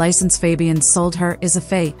discovers the license Fabian sold her is a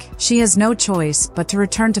fake. She has no choice but to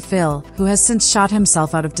return to Phil, who has since shot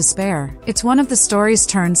himself out of despair. It's one of the story's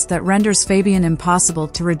turns that renders Fabian impossible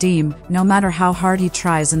to redeem, no matter how hard he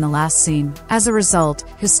tries in the last scene. As a result,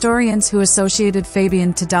 historians who associated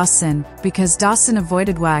Fabian to Dassin, because Dassin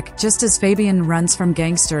avoided whack just as Fabian runs from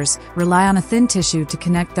gangsters, rely on a thin tissue to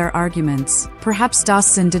connect their arguments. Perhaps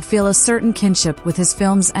Dassin did feel a certain kinship with his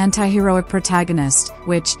film's anti-heroic protagonist,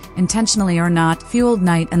 which, intentionally or not, fueled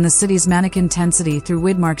Night and the City's manic intensity through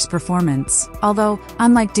Widmark's performance. Although,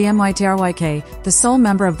 unlike DMYTRYK, the sole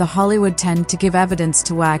member of the Hollywood 10 to give evidence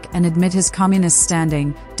to whack and admit his communist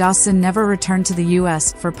standing, Dassin never returned to the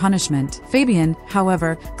US for punishment. Fabian,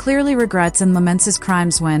 however, clearly regrets and laments his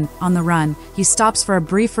crimes when, on the run, he stops for a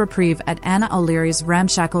brief reprieve at Anna O'Leary's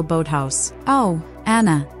ramshackle boathouse. "Oh,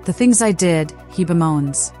 Anna, the things I did," he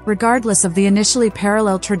bemoans. Regardless of the initially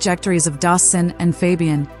parallel trajectories of Dassin and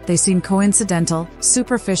Fabian, they seem coincidental,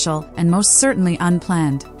 superficial, and most certainly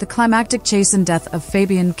unplanned. The climactic chase and death of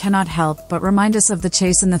Fabian cannot help but remind us of the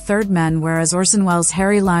chase in The Third Man, whereas Orson Welles'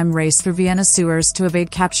 Harry Lime raced through Vienna sewers to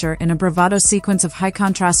evade capture in a bravado sequence of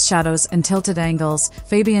high-contrast shadows and tilted angles,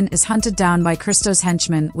 Fabian is hunted down by Christo's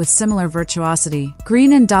henchmen with similar virtuosity.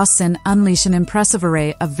 Green and Dassin unleash an impressive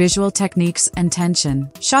array of visual techniques and tension.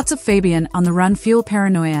 Shots of Fabian on the run fuel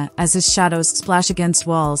paranoia as his shadows splash against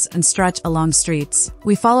walls and stretch along streets.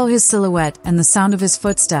 We follow his silhouette and the sound of his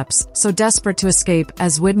footsteps, so desperate to escape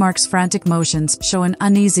as Widmark's frantic motions show an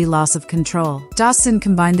uneasy loss of control. Dassin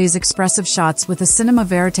combined these expressive shots with a cinema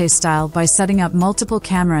verite style by setting up multiple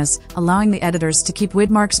cameras, allowing the editors to keep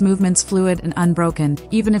Widmark's movements fluid and unbroken,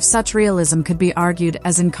 even if such realism could be argued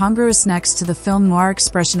as incongruous next to the film noir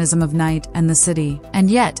expressionism of Night and the City. And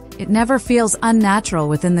yet, it never feels unnatural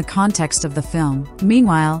within the context of the film.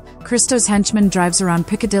 Meanwhile, Christo's henchman drives around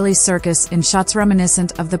Piccadilly Circus in shots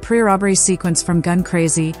reminiscent of the pre-robbery sequence from Gun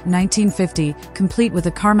Crazy, 1950, complete with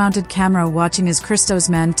a car-mounted camera watching as Christo's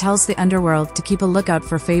man tells the underworld to keep a lookout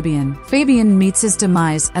for Fabian. Fabian meets his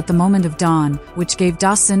demise at the moment of dawn, which gave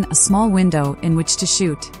Dassin a small window in which to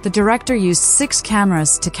shoot. The director used 6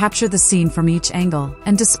 cameras to capture the scene from each angle,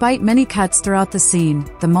 and despite many cuts throughout the scene,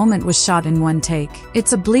 the moment was shot in one take.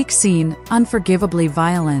 It's a bleak scene, unforgivably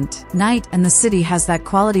violent. Night and the City has that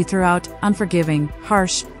quality throughout, unforgiving,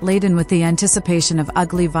 harsh, laden with the anticipation of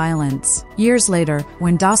ugly violence. Years later,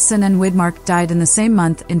 when Dassin and Widmark died in the same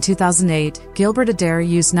month in 2008, Gilbert Adair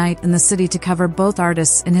used Night and the City to cover both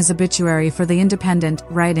artists in his obituary for The Independent,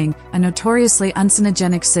 writing, "A notoriously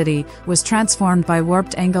uncinegenic city was transformed by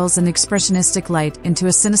warped angles and expressionistic light into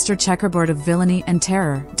a sinister checkerboard of villainy and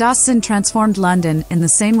terror." Dassin transformed London in the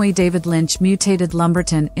same way David Lynch mutated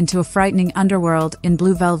Lumberton into a frightening underworld in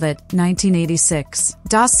Blue Velvet, 1986.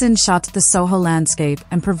 Dassin shot the Soho landscape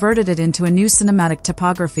and perverted it into a new cinematic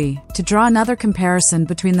topography. To draw another comparison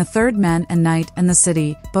between The Third Man and Night and the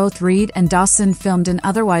City, both Reed and Dassin filmed in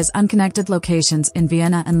otherwise unconnected locations in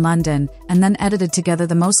Vienna and London, and then edited together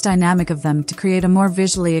the most dynamic of them to create a more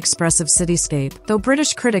visually expressive cityscape. Though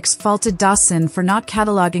British critics faulted Dassin for not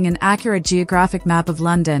cataloguing an accurate geographic map of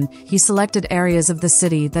London, he selected areas of the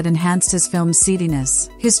city that enhanced his film's seediness.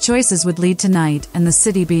 His choices would lead to Night and the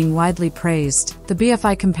City being widely praised. The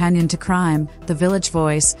BFI Companion to Crime, The Village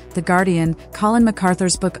Voice, The Guardian, Colin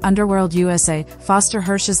MacArthur's book Underworld USA, Foster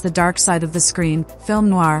Hirsch's The Dark Side of the Screen, Film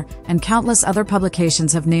Noir, and countless other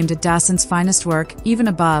publications have named it Dassin's finest work, even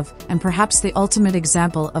above, and perhaps the ultimate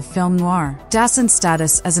example of film noir. Dassin's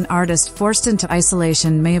status as an artist forced into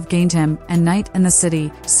isolation may have gained him, and Night and the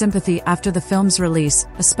City, sympathy after the film's release,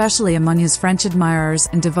 especially among his French admirers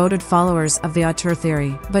and devoted followers of the auteur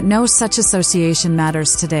theory. But no such association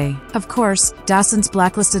matters today. Of course, Dassin's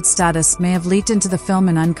blacklisted status may have leaked into the film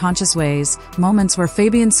in unconscious ways. Moments where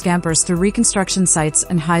Fabian scampers through reconstruction sites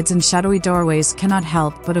and hides in shadowy doorways cannot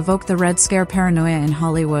help but evoke the Red Scare paranoia in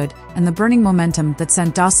Hollywood, and the burning momentum that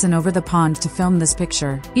sent Dassin over the pond to film this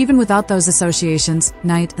picture. Even without those associations,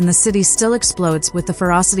 Night in the City still explodes with the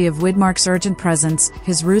ferocity of Widmark's urgent presence,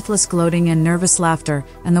 his ruthless gloating and nervous laughter,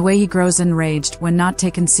 and the way he grows enraged when not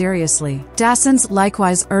taken seriously. Dassin's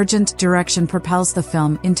likewise urgent direction propels the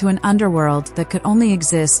film into an underworld that could only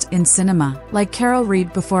exist in cinema. Like Carol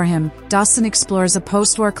Reed before him, Dassin explores a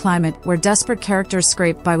post-war climate where desperate characters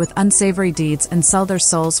scrape by with unsavory deeds and sell their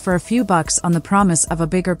souls for a few bucks on the promise of a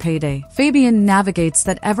bigger payday. Fabian navigates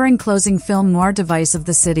that ever-enclosing film noir device of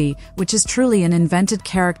the city, which is truly an invented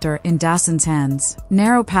character in Dassin's hands.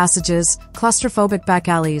 Narrow passages, claustrophobic back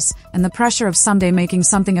alleys, and the pressure of someday making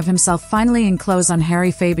something of himself finally enclose on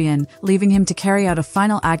Harry Fabian, leaving him to carry out a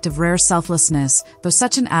final act of rare selflessness, though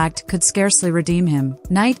such an act could scarcely redeem him.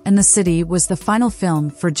 Night in the City was the final film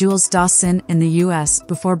for Jules Dassin in the US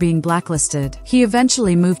before being blacklisted. He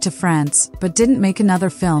eventually moved to France, but didn't make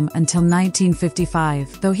another film until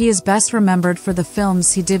 1955. Though he is best remembered for the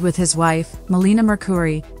films he did with his wife, Melina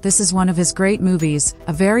Mercouri, this is one of his great movies,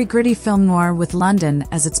 a very gritty film noir with London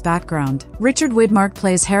as its background. Richard Widmark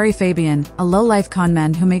plays Harry Fabian, a low-life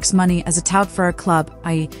conman who makes money as a tout for a club,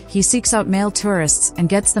 i.e., he seeks out male tourists and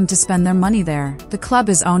gets them to spend their money there. The club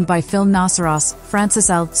is owned by Phil Nosseros, Francis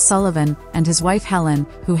L. Sullivan, and his wife Helen,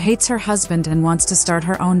 who hates her husband and wants to start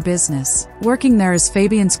her own business. Working there is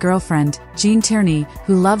Fabian's girlfriend, Jean Tierney,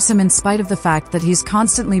 who loves him in spite of the fact that he's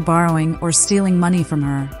constantly borrowing or stealing money from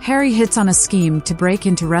her. Harry hits on a scheme to break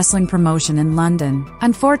into wrestling promotion in London.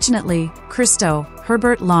 Unfortunately, Christo,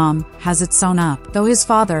 Herbert Lom, has it sewn up. Though his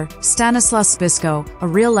father, Stanislas Spisco, a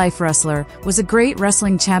real-life wrestler, was a great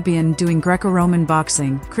wrestling champion doing Greco-Roman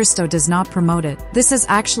boxing, Christo does not promote it. This has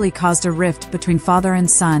actually caused a rift between father and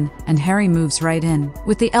son, and Harry moves right in.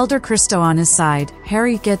 With the elder Christo on his side,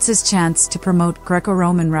 Harry gets his chance to promote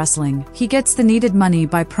Greco-Roman wrestling. He gets the needed money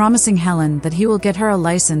by promising Helen that he will get her a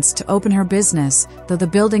license to open her business, though the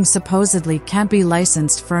building supposedly can't be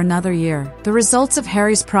licensed for another year. The results of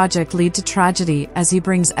Harry's project lead to tragedy as he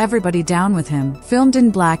brings everybody down with him. Filmed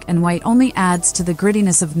in black and white only adds to the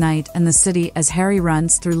grittiness of Night in the City as Harry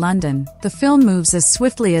runs through London. The film moves as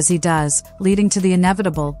swiftly as he does, leading to the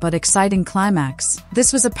inevitable but exciting climax.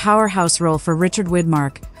 This was a powerhouse role for Richard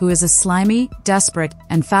Widmark, who is a slimy, desperate,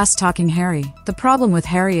 and fast-talking Harry. The problem with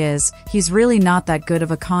Harry is, he's really not that good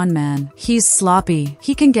of a con man. He's sloppy.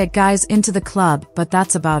 He can get guys into the club, but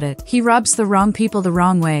that's about it. He rubs the wrong people the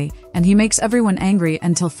wrong way, and he makes everyone angry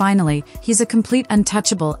until finally, he's a complete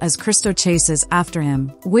untouchable as Christo chases after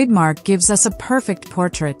him. Widmark gives us a perfect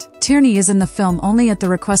portrait. Tierney is in the film only at the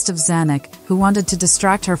request of Zanuck, who wanted to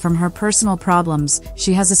distract her from her personal problems.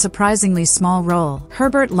 She has a surprisingly small role.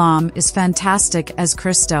 Herbert Lom is fantastic as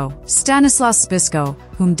Christo. Stanislas Spisco,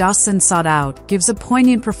 whom Dassin sought out, gives a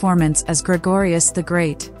poignant performance as Gregorius the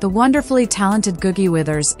Great. The wonderfully talented Googie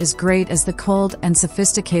Withers is great as the cold and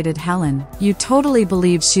sophisticated Helen. You totally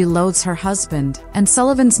believe she loathes her husband. And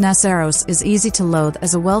Sullivan's Nosseros is easy to loathe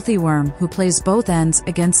as a wealthy worm who plays both ends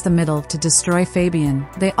against the middle to destroy Fabian.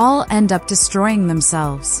 They all end up destroying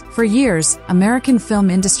themselves. For years, American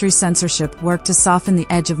film industry censorship worked to soften the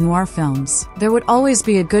edge of noir films. There would always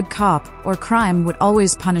be a good cop, or crime would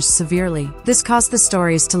always punish severely. This caused the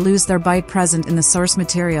stories to lose their bite present in the source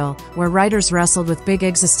material, where writers wrestled with big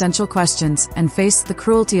existential questions and faced the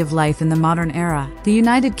cruelty of life in the modern era. The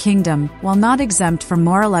United Kingdom, while not exempt from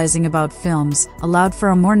moralizing about films, allowed for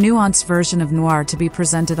a more nuanced version of noir to be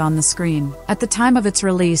presented on the screen. At the time of its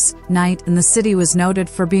release, Night in the City was noted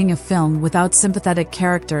for being a film without sympathetic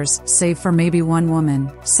characters, save for maybe one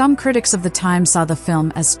woman. Some critics of the time saw the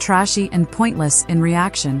film as trashy and pointless in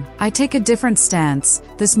reaction. I take a different stance.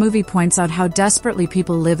 This movie points out how desperately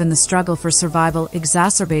people live in the struggle for survival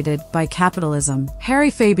exacerbated by capitalism. Harry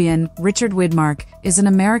Fabian, Richard Widmark, is an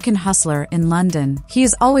American hustler in London. He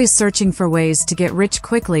is always searching for ways to get rich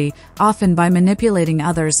quickly, often by manipulating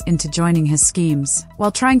others into joining his schemes.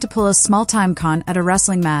 While trying to pull a small-time con at a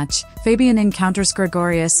wrestling match, Fabian encounters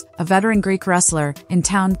Gregorius, a veteran Greek wrestler, in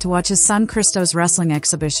town to watch his son Christo's wrestling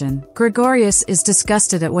exhibition. Gregorius is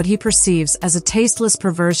disgusted at what he perceives as a tasteless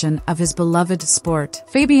perversion of his beloved sport.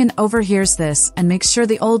 Fabian overhears this and makes sure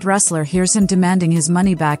the old wrestler hears him demanding his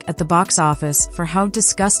money back at the box office for how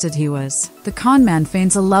disgusted he was. The con man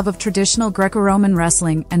feigns a love of traditional Greco-Roman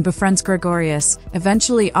wrestling and befriends Gregorius,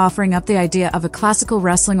 eventually offering up the idea of a classical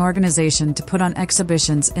wrestling organization to put on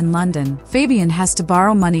exhibitions in London. Fabian has to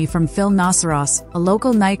borrow money from Phil Noceros, a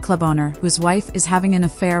local nightclub owner whose wife is having an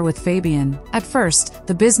affair with Fabian. At first,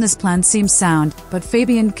 the business plan seems sound, but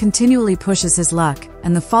Fabian continually pushes his luck,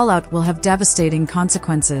 and the fallout will have devastating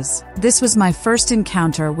consequences. This was my first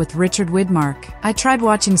encounter with Richard Widmark. I tried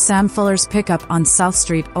watching Sam Fuller's Pickup on South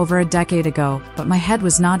Street over a decade ago, but my head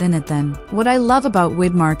was not in it then. What I love about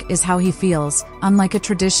Widmark is how he feels, unlike a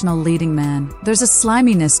traditional leading man. There's a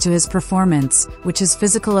sliminess to his performance, which his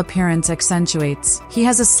physical appearance accentuates. He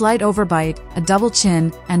has a slight overbite, a double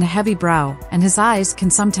chin, and a heavy brow, and his eyes can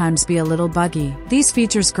sometimes be a little buggy. These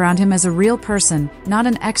features ground him as a real person, not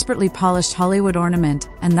an expertly polished Hollywood ornament,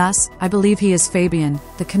 and thus, I believe he is Fabian,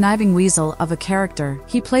 the conniving weasel of a character.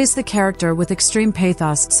 He plays the character with extreme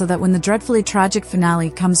pathos so that when the dreadfully tragic finale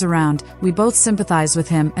comes around, we both sympathize with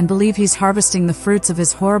him and believe he's harvesting the fruits of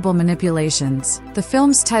his horrible manipulations. The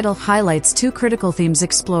film's title highlights two critical themes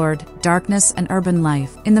explored: darkness and urban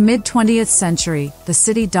life. In the mid-20th century, the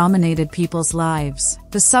city dominated people's lives.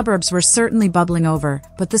 The suburbs were certainly bubbling over,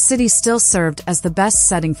 but the city still served as the best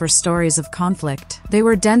setting for stories of conflict. They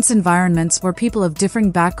were dense environments where people of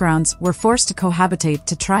differing backgrounds were forced to cohabitate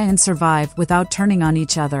to try and survive without turning on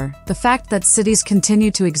each other. The fact that cities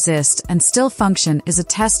continue to exist and still function is a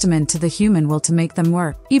testament to the human will to make them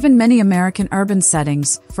work. Even many American urban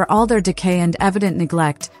settings, for all their decay and evident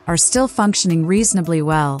neglect, are still functioning reasonably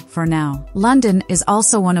well, for now. London is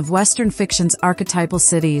also one of Western fiction's archetypal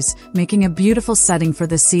cities, making a beautiful setting for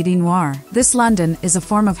the seedy noir. This London is a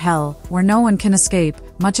form of hell, where no one can escape,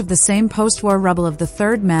 much of the same post-war rubble of the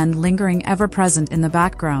third man lingering ever present in the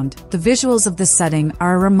background. The visuals of this setting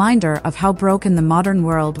are a reminder of how broken the modern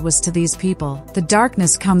world was to these people. The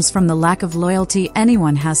darkness comes from the lack of loyalty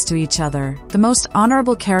anyone has to each other. The most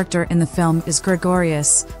honorable character in the film is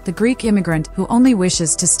Gregorius, the Greek immigrant who only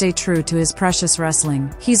wishes to stay true to his precious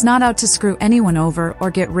wrestling. He's not out to screw anyone over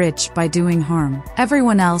or get rich by doing harm.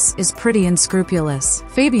 Everyone else is pretty unscrupulous.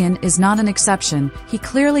 Fabian is not an exception. He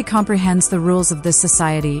clearly comprehends the rules of this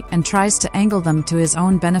society and tries to angle them to his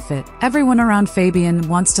own benefit. Everyone around Fabian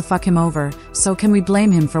wants to fuck him over, so can we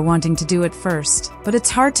blame him for wanting to do it first? But it's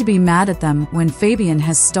hard to be mad at them when Fabian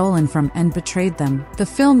has stolen from and betrayed them. The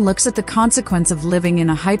film looks at the consequence of living in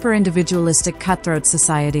a hyper-individualistic cutthroat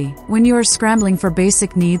society. When you are scrambling for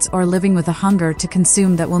basic needs or living with a hunger to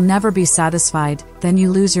consume that will never be satisfied, then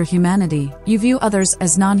you lose your humanity. You view others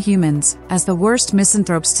as non-humans, as the worst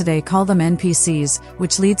misanthropes today call them NPCs,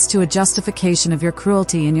 which leads to a justification of your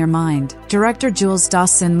cruelty in your mind. Director Jules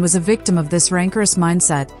Dassin was a victim of this rancorous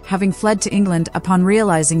mindset, having fled to England upon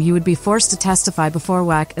realizing he would be forced to testify before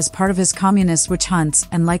WAC as part of his communist witch hunts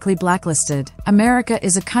and likely blacklisted. America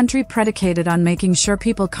is a country predicated on making sure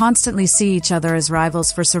people constantly see each other as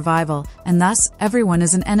rivals for survival, and thus, everyone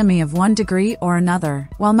is an enemy of one degree or another.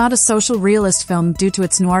 While not a social realist film due to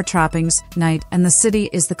its noir trappings, Night and the City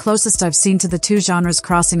is the closest I've seen to the two genres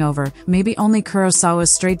crossing over. Maybe only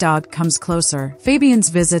Kurosawa's Stray Dog comes closer. Fabian's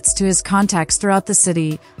visits to his contacts throughout the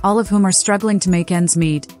city, all of whom are struggling to make ends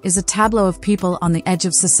meet, is a tableau of people on the edge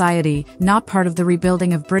of society, not part of the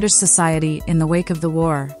rebuilding of British society in the wake of the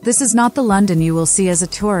war. This is not the London you will see as a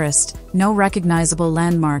tourist. No recognizable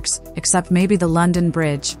landmarks, except maybe the London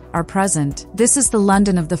Bridge, are present. This is the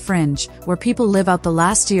London of the fringe, where people live out the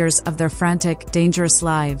last years of their frantic, dangerous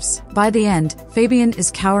lives. By the end, Fabian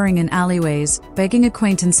is cowering in alleyways, begging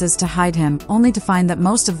acquaintances to hide him, only to find that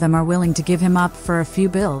most of them are willing to give him up for a few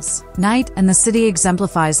bills. Night and the City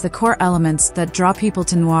exemplifies the core elements that draw people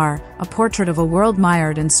to noir, a portrait of a world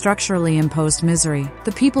mired in structurally imposed misery.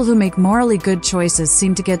 The people who make morally good choices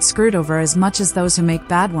seem to get screwed over as much as those who make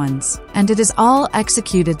bad ones. And it is all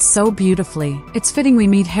executed so beautifully. It's fitting we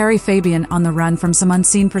meet Harry Fabian on the run from some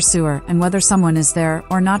unseen pursuer, and whether someone is there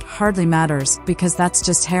or not hardly matters, because that's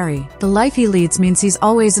just Harry. The life he leads means he's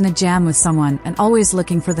always in a jam with someone and always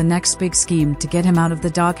looking for the next big scheme to get him out of the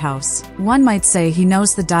doghouse. One might say he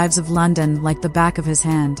knows the dives of London like the back of his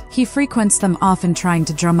hand. He frequents them often trying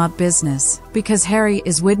to drum up business. Because Harry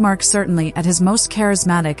is Widmark certainly at his most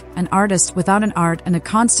charismatic, an artist without an art and a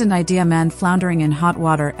constant idea man floundering in hot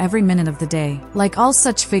water every minute of the day. Like all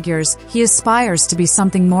such figures, he aspires to be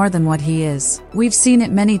something more than what he is. We've seen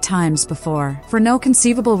it many times before. For no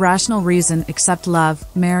conceivable rational reason except love,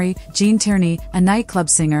 Mary, Jean Tierney, a nightclub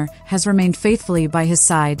singer, has remained faithfully by his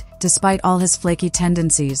side, despite all his flaky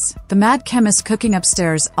tendencies. The mad chemist cooking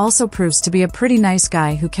upstairs also proves to be a pretty nice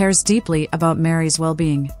guy who cares deeply about Mary's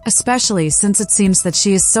well-being, especially since it seems that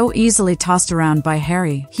she is so easily tossed around by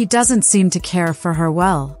Harry. He doesn't seem to care for her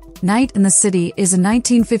well. Night in the City is a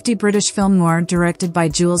 1950 British film noir directed by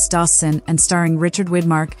Jules Dassin and starring Richard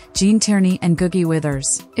Widmark, Tierney and Googie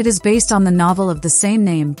Withers. It is based on the novel of the same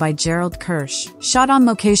name by Gerald Kirsch. Shot on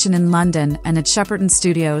location in London and at Shepperton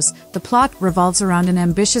Studios, the plot revolves around an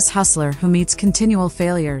ambitious hustler who meets continual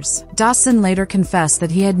failures. Dassin later confessed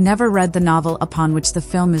that he had never read the novel upon which the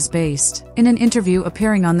film is based. In an interview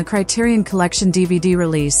appearing on the Criterion Collection DVD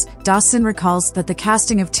release, Dassin recalls that the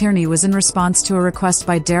casting of Tierney was in response to a request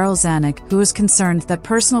by Daryl Zanuck, who was concerned that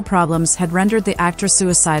personal problems had rendered the actress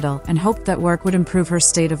suicidal and hoped that work would improve her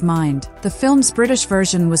state of mind. The film's British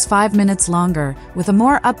version was 5 minutes longer, with a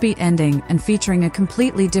more upbeat ending and featuring a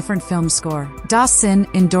completely different film score.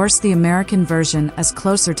 Dassin endorsed the American version as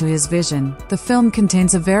closer to his vision. The film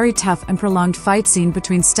contains a very tough and prolonged fight scene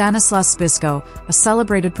between Stanislaus Spisko, a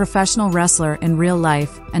celebrated professional wrestler in real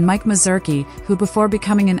life, and Mike Mazurki, who before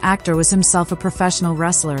becoming an actor was himself a professional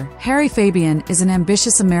wrestler. Harry Fabian is an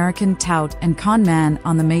ambitious American tout and con man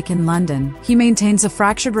on the make in London. He maintains a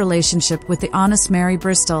fractured relationship with the honest Mary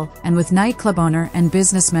Bristol, and with nightclub owner and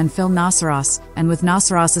businessman Phil Nosseros, and with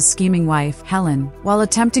Nosseros's scheming wife, Helen. While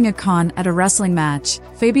attempting a con at a wrestling match,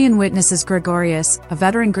 Fabian witnesses Gregorius, a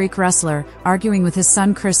veteran Greek wrestler, arguing with his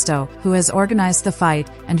son Christo, who has organized the fight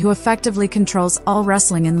and who effectively controls all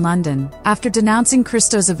wrestling in London. After denouncing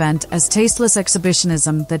Christo's event as tasteless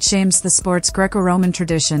exhibitionism that shames the sport's Greco-Roman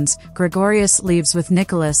traditions, Gregorius leaves with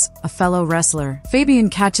Nicholas, a fellow wrestler. Fabian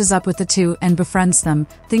catches up with the two and befriends them,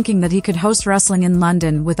 thinking that he could host wrestling in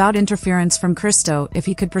London without interference from Christo if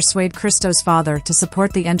he could persuade Christo's father to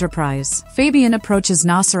support the enterprise. Fabian approaches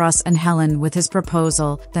Nosseros and Helen with his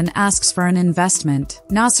proposal, then asks for an investment.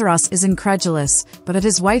 Nosseros is incredulous, but at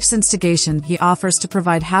his wife's instigation he offers to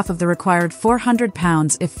provide half of the required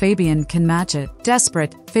 £400 if Fabian can match it.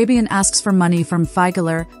 Desperate, Fabian asks for money from ｃοχεχχljljｃｈច្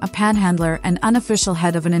ចa panhandler and unofficial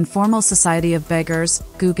head of an informal society of beggars,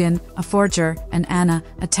 Googie, a forger, and Anna,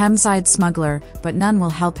 a Thameside smuggler, but none will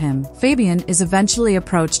help him. Fabian is eventually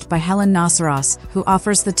approached by Helen Nosseros, who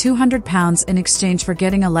offers the £200 in exchange for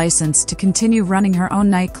getting a license to continue running her own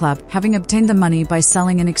nightclub, having obtained the money by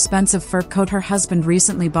selling an expensive fur coat her husband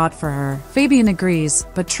recently bought for her. Fabian agrees,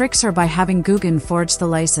 but tricks her by having Googie forge the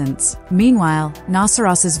license. Meanwhile,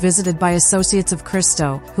 Nosseros is visited by associates of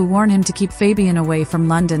Christo, who warn him to keep Fabian away from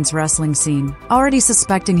London's wrestling scene. Already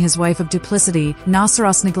suspecting his wife of duplicity,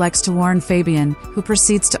 Nosseros neglects to warn Fabian, who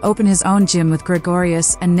proceeds to open his own gym with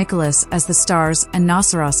Gregorius and Nicholas as the stars and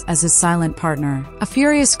Nosseros as his silent partner. A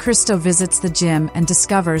furious Christo visits the gym and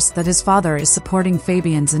discovers that his father is supporting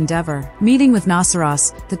Fabian's endeavor. Meeting with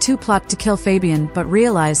Nosseros, the two plot to kill Fabian but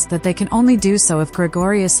realize that they can only do so if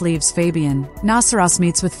Gregorius leaves Fabian. Nosseros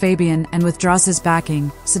meets with Fabian and withdraws his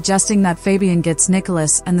backing, suggesting that Fabian gets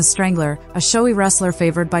Nicholas and the Strangler, a showy wrestler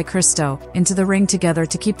favored by Christo, into the ring together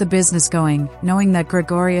to keep the business going, knowing that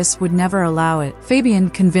Gregorius would never allow it. Fabian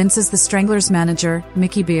convinces the Strangler's manager,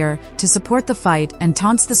 Mickey Beer, to support the fight and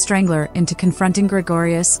taunts the Strangler into confronting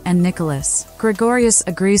Gregorius and Nicholas. Gregorius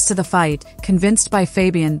agrees to the fight, convinced by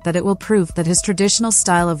Fabian that it will prove that his traditional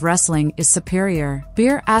style of wrestling is superior.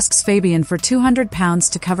 Beer asks Fabian for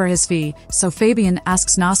 £200 to cover his fee, so Fabian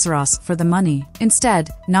asks Nosseros for the money. Instead,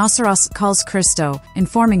 Nosseros calls Christo,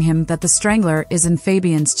 informing him that the Strangler is in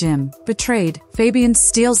Fabian's gym. Betrayed, Fabian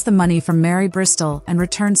steals the money from Mary Bristol and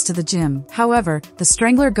returns to the gym. However, the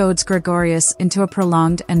Strangler goads Gregorius into a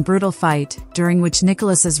prolonged and brutal fight, during which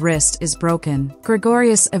Nicholas's wrist is broken.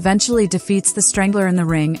 Gregorius eventually defeats the Strangler in the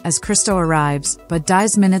ring as Christo arrives, but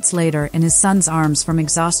dies minutes later in his son's arms from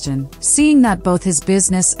exhaustion. Seeing that both his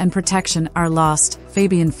business and protection are lost,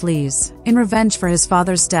 Fabian flees. In revenge for his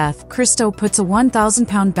father's death, Christo puts a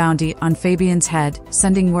 £1,000 bounty on Fabian's head,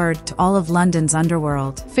 sending word to all of London's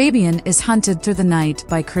underworld. Fabian is hunted through the night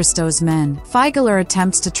by Christo's men. ｃοχεχχljljcchច្ច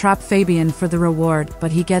attempts to trap Fabian for the reward,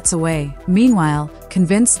 but he gets away. Meanwhile,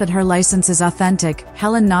 convinced that her license is authentic,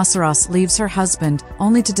 Helen Nosseros leaves her husband,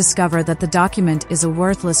 only to discover that the document is a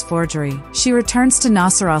worthless forgery. She returns to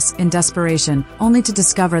Nosseros in desperation, only to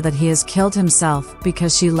discover that he has killed himself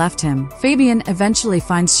because she left him. Fabian eventually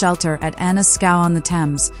finds shelter at Anna's scow on the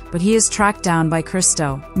Thames, but he is tracked down by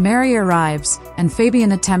Christo. Mary arrives, and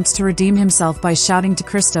Fabian attempts to redeem himself by shouting to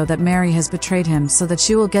Christo that Mary has betrayed him so that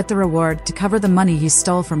she will get the reward to cover the money he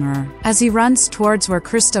stole from her. As he runs towards where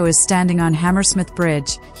Christo is standing on Hammersmith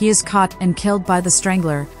Bridge, he is caught and killed by the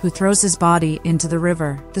Strangler, who throws his body into the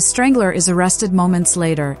river. The Strangler is arrested moments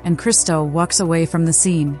later, and Christo walks away from the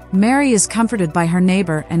scene. Mary is comforted by her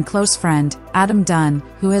neighbor and close friend, Adam Dunn,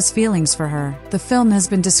 who has feelings for her. The film has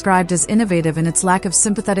been described as innovative in its lack of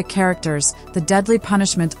sympathetic characters, the deadly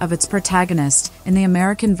punishment of its protagonist, in the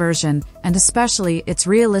American version, and especially its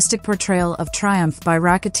realistic portrayal of triumph by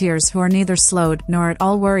racketeers who are neither slowed nor at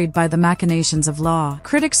all worried by the machinations of law.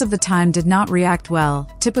 Critics of the time did not react well.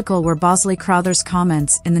 Typical were Bosley Crowther's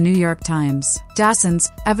comments in the New York Times.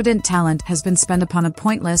 Dassin's evident talent has been spent upon a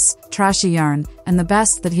pointless, trashy yarn, and the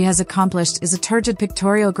best that he has accomplished is a turgid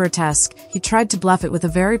pictorial grotesque. He tried to bluff it with a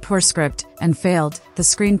very poor script, and failed. The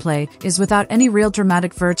screenplay is without any real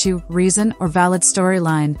dramatic virtue, reason, or valid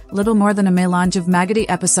storyline, little more than a melange of maggoty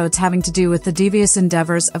episodes having to do with the devious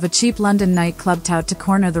endeavors of a cheap London nightclub tout to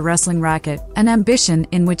corner the wrestling racket, an ambition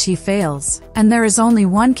in which he fails. And there is only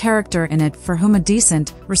one character in it for whom a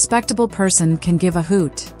decent, respectable person can give a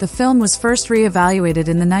hoot. The film was first re-evaluated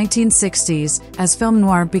in the 1960s, as film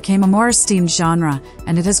noir became a more esteemed genre,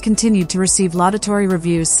 and it has continued to receive laudatory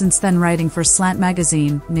reviews since then. Writing for Slant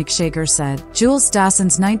magazine, Nick Schager said, Jules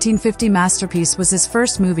Dassin's 1950 masterpiece was his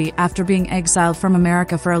first movie after being exiled from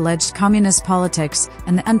America for alleged communist politics,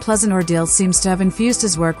 and the unpleasant ordeal seems to have infused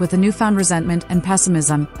his work with a newfound resentment and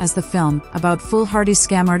pessimism, as the film, about foolhardy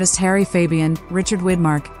scam artist Harry Fabian, Richard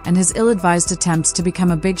Widmark, and his ill-advised attempts to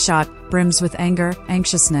become a big shot, brims with anger,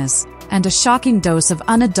 anxiousness, and a shocking dose of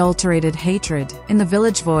unadulterated hatred. In The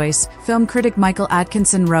Village Voice, film critic Michael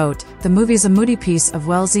Atkinson wrote, "The movie's a moody piece of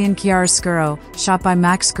Wellesian chiaroscuro, shot by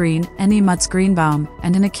Max Green, Eni Mutz Greenbaum,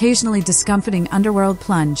 and an occasionally discomfiting underworld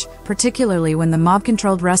plunge, particularly when the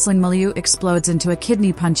mob-controlled wrestling milieu explodes into a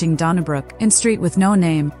kidney-punching Donnybrook. In Street with No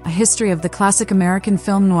Name, a history of the classic American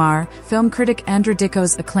film noir, film critic Andrew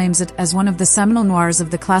Dickos acclaims it as one of the seminal noirs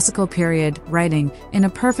of the classical period, writing, in a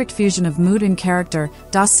perfect fusion of mood and character,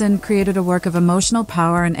 Dassin created a work of emotional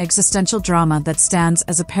power and existential drama that stands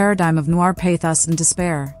as a paradigm of noir pathos and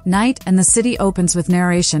despair. Night and the City opens with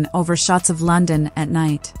narration over shots of London at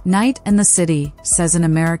night. Night and the City, says an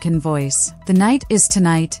American voice. The night is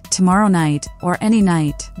tonight, tomorrow night, or any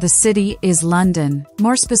night. The city is London.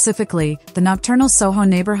 More specifically, the nocturnal Soho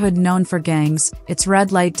neighborhood known for gangs, its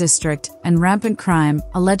red light district, and rampant crime,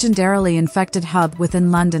 a legendarily infected hub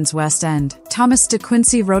within London's West End. Thomas de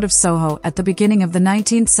Quincey wrote of Soho at the beginning of the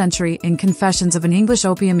 19th century in Confessions of an English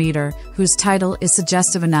Opium Eater, whose title is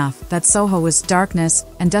suggestive enough, that Soho was darkness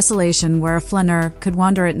and desolation where a flaneur could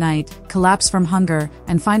wander at night, collapse from hunger,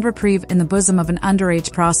 and find reprieve in the bosom of an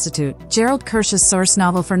underage prostitute. Gerald Kirsch's source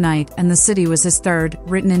novel for Night and the City was his third,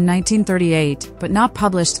 written in 1938, but not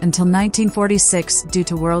published until 1946 due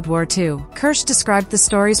to World War II. Kirsch described the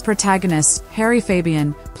story's protagonist, Harry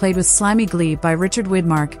Fabian, played with slimy glee by Richard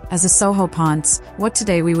Widmark, as a Soho ponce, what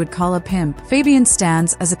today we would call a pimp. Fabian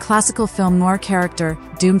stands as a classical film noir character,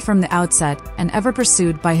 doomed from the outset, and ever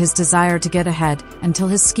pursued by his desire to get ahead, until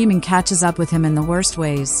his scheming catches up with him in the worst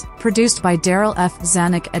ways. Produced by Daryl F.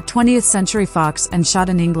 Zanuck at 20th Century Fox and shot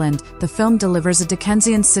in England, the film delivers a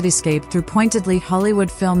Dickensian cityscape through pointedly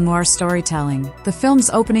Hollywood film noir storytelling. The film's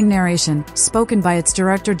opening narration, spoken by its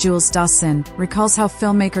director Jules Dassin, recalls how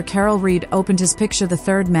filmmaker Carol Reed opened his picture The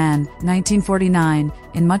Third Man, 1949,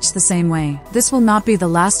 in much the same way. This will not be the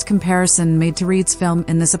last comparison made to Reed's film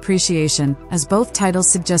in this appreciation, as both titles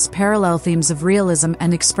suggest parallel themes of realism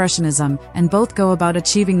and expressionism, and both go about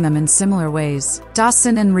achieving them in similar ways.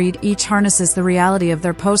 Dassin and Reed each harnesses the reality of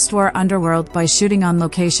their post-war underworld by shooting on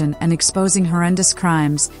location and exposing horrendous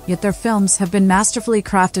crimes, yet their films have been masterfully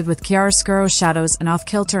crafted with chiaroscuro shadows and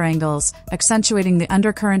off-kilter angles, accentuating the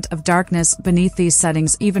undercurrent of darkness beneath these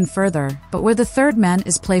settings even further. But where The Third Man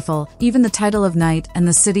is playful, even the title of Night and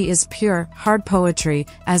the City is pure, hard poetry,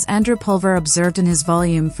 as Andrew Pulver observed in his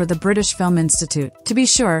volume for the British Film Institute. To be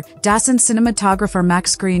sure, Dassin's cinematographer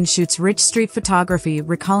Max Green shoots rich street photography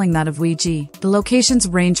recalling that of Ouija. The locations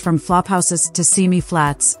range from flophouses to seamy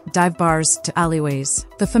flats, dive bars to alleyways.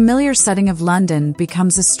 The familiar setting of London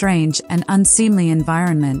becomes a strange and unseemly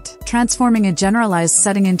environment. Transforming a generalized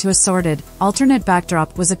setting into a sordid, alternate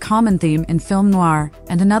backdrop was a common theme in film noir,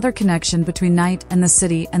 and another connection between Night and the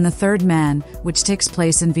City and The Third Man, which takes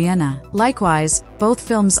place in Vienna. Likewise, both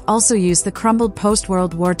films also use the crumbled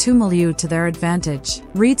post-World War II milieu to their advantage.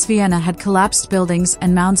 Reed's Vienna had collapsed buildings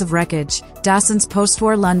and mounds of wreckage. Dassin's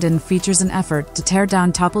post-war London features an effort to tear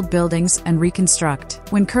down toppled buildings and reconstruct.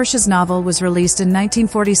 When Kirsch's novel was released in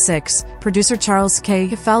 1946, producer Charles K.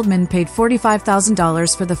 Feldman paid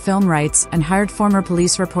 $45,000 for the film rights and hired former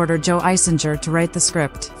police reporter Joe Eisinger to write the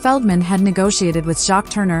script. Feldman had negotiated with Jacques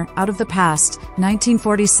Turner, out of the past,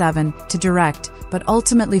 1947, to direct, but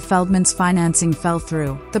ultimately Feldman's financing fell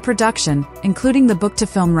through. The production, including the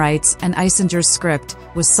book-to-film rights and Eisinger's script,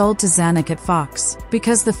 was sold to Zanuck at Fox.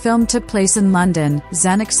 Because the film took place in London,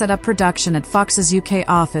 Zanuck set up production at Fox's UK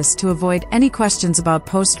office to avoid any questions about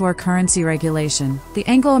post-war currency regulation. The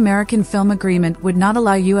Anglo-American Film Agreement would not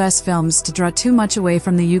allow US films to draw too much away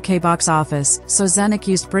from the UK box office, so Zanuck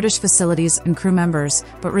used British facilities and crew members,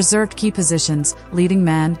 but reserved key positions, leading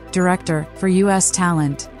man, director, for US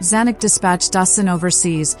talent. Zanuck dispatched Dassin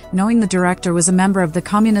overseas, knowing the director was a member of the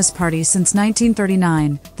Communist Party since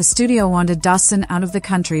 1939. The studio wanted Dassin out of the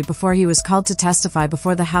country before he was called to testify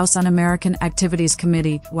before the House Un-American Activities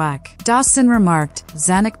Committee, WAC. Dassin remarked,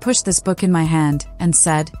 "Zanuck pushed this book in my hand, and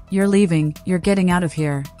said, 'You're leaving, you're getting out of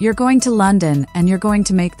here. You're going to London, and you're going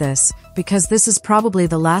to make this, because this is probably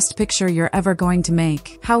the last picture you're ever going to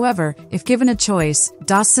make.'" However, if given a choice,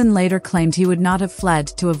 Dassin later claimed he would not have fled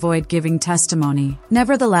to avoid giving testimony.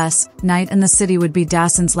 Nevertheless, Night and the City would be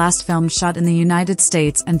Dassin's last film shot in the United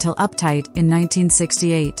States until Uptight in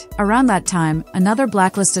 1968. Around that time, another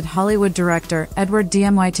blacklisted Hollywood director, Edward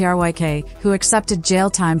Dmytryk, who accepted jail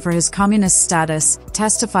time for his communist status,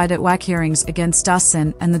 testified at WAC hearings against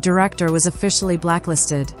Dassin, and the director was officially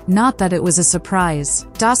blacklisted. Not that it was a surprise.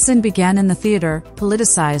 Dassin began in the theater,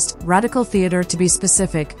 politicized, radical theater to be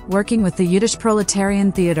specific, working with the Yiddish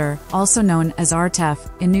Proletarian Theater, also known as RTEF,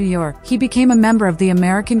 in New York. He became a member of the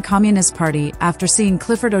American Communist Party after seeing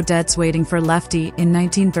Clifford Odets Waiting for Lefty in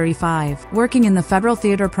 1935. Working in the Federal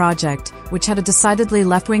Theater Project, which had a decidedly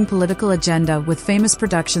left-wing political agenda with famous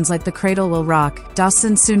productions like The Cradle Will Rock,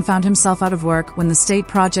 Dassin soon found himself out of work when the state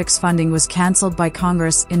project's funding was cancelled by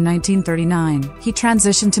Congress in 1939. He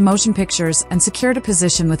transitioned to motion pictures and secured a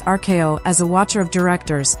position with RKO as a watcher of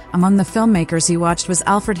directors. Among the filmmakers he watched was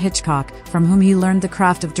Alfred Hitchcock, from whom he learned the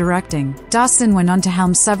craft of directing. Dassin went on to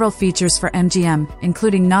helm several features for MGM,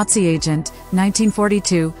 including Nazi Agent,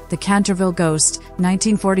 1942, The Canterville Ghost,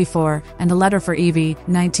 1944, and A Letter for Evie,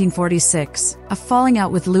 1946. A falling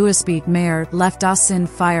out with Louis B. Mayer left Dassin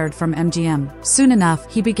fired from MGM. Soon enough,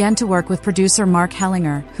 he began to work with producer Mark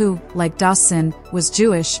Hellinger, who, like Dassin, was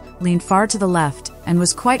Jewish, leaned far to the left, and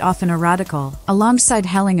was quite often a radical. Alongside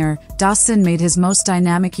Hellinger, Dassin made his most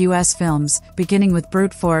dynamic U.S. films, beginning with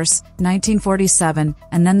Brute Force, 1947,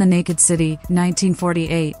 and then The Naked City,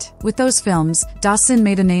 1948. With those films, Dassin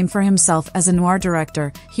made a name for himself as a noir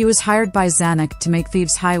director. He was hired by Zanuck to make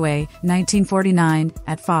Thieves Highway, 1949,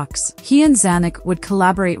 at Fox. He and Zanuck would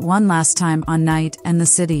collaborate one last time on Night and the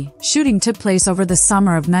City. Shooting took place over the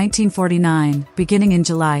summer of 1949, beginning in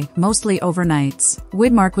July, mostly overnights.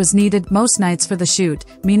 Widmark was needed most nights for the shoot,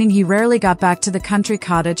 meaning he rarely got back to the country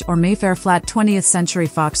cottage or Mayfair flat 20th Century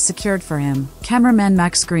Fox secured for him. Cameraman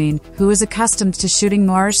Max Green, who was accustomed to shooting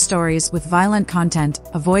noirish stories with violent content,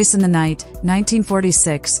 A Voice in the Night,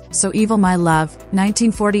 1946, So Evil My Love,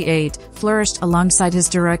 1948, flourished alongside his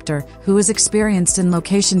director, who was experienced in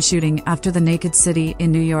location shooting after The Naked City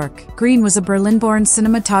in New York. Green was a Berlin-born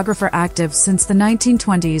cinematographer active since the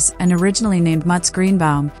 1920s and originally named Mutz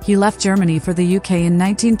Greenbaum. He left Germany for the UK in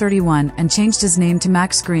 1931 and changed his name to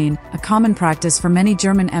Max Green, a common practice for many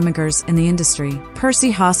German emigrants in the industry.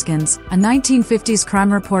 Percy Hoskins, a 1950s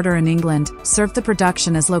crime reporter in England, served the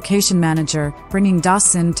production as location manager, bringing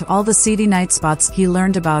Dassin to all the seedy night spots he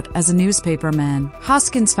learned about as a newspaperman.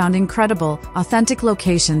 Hoskins found incredible, authentic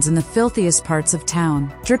locations in the filthiest parts of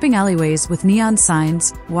town. Dripping alleyways with neon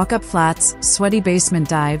signs, walk-up flats, sweaty basement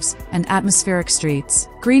dives, and atmospheric streets.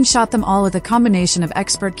 Green shot them all with a combination of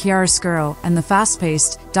expert chiaroscuro and the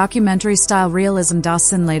fast-paced, documentary-style realism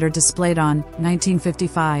Dassin later displayed on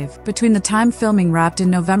 1955. Between the time filming wrapped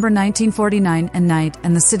in November 1949 and Night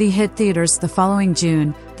and the City hit theaters the following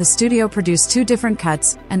June, the studio produced two different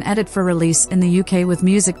cuts, an edit for release in the UK with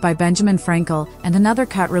music by Benjamin Frankel, and another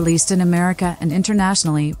cut released in America and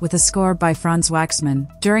internationally with a score by Franz Waxman.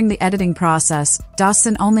 During the editing process,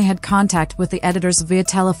 Dassin only had contact with the editors via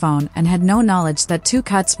telephone and had no knowledge that two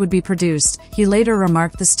cuts would be produced. He later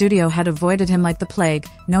remarked the studio had avoided him like the plague,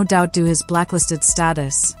 no doubt due his blacklisted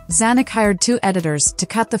status. Zanuck hired two editors to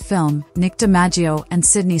cut the film, Nick DiMaggio and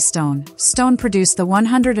Sidney Stone. Stone produced the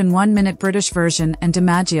 101-minute British version and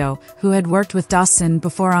DiMaggio, who had worked with Dassin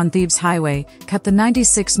before on Thieves Highway, cut the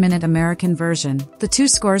 96-minute American version. The two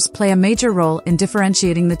scores play a major role in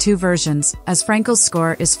differentiating the two versions, as Frankel's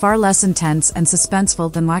score is far less intense and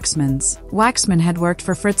suspenseful than Waxman's. Waxman had worked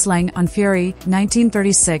for Fritz Lang on Fury,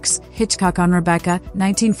 1936, Hitchcock on Rebecca,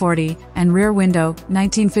 1940, and Rear Window,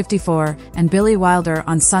 1954, and Billy Wilder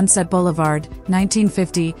on Sunset Boulevard,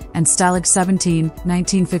 1950, and Stalag 17,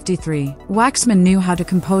 1953. Waxman knew how to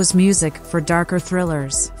compose music for darker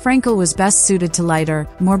thrillers. actress. Frankel was best suited to lighter,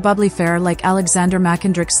 more bubbly fare like Alexander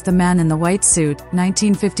Mackendrick's The Man in the White Suit,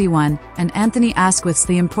 1951, and Anthony Asquith's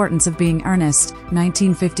The Importance of Being Earnest,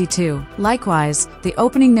 1952. Likewise, the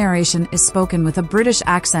opening narration is spoken with a British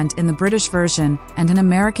accent in the British version and an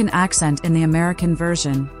American accent in the American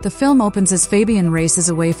version. The film opens as Fabian races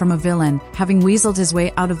away from a villain, having weaseled his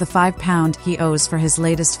way out of the £5 he owes for his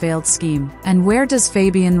latest failed scheme. And where does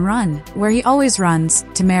Fabian run? Where he always runs,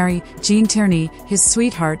 to marry Jean Tierney, his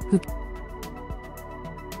sweetheart, who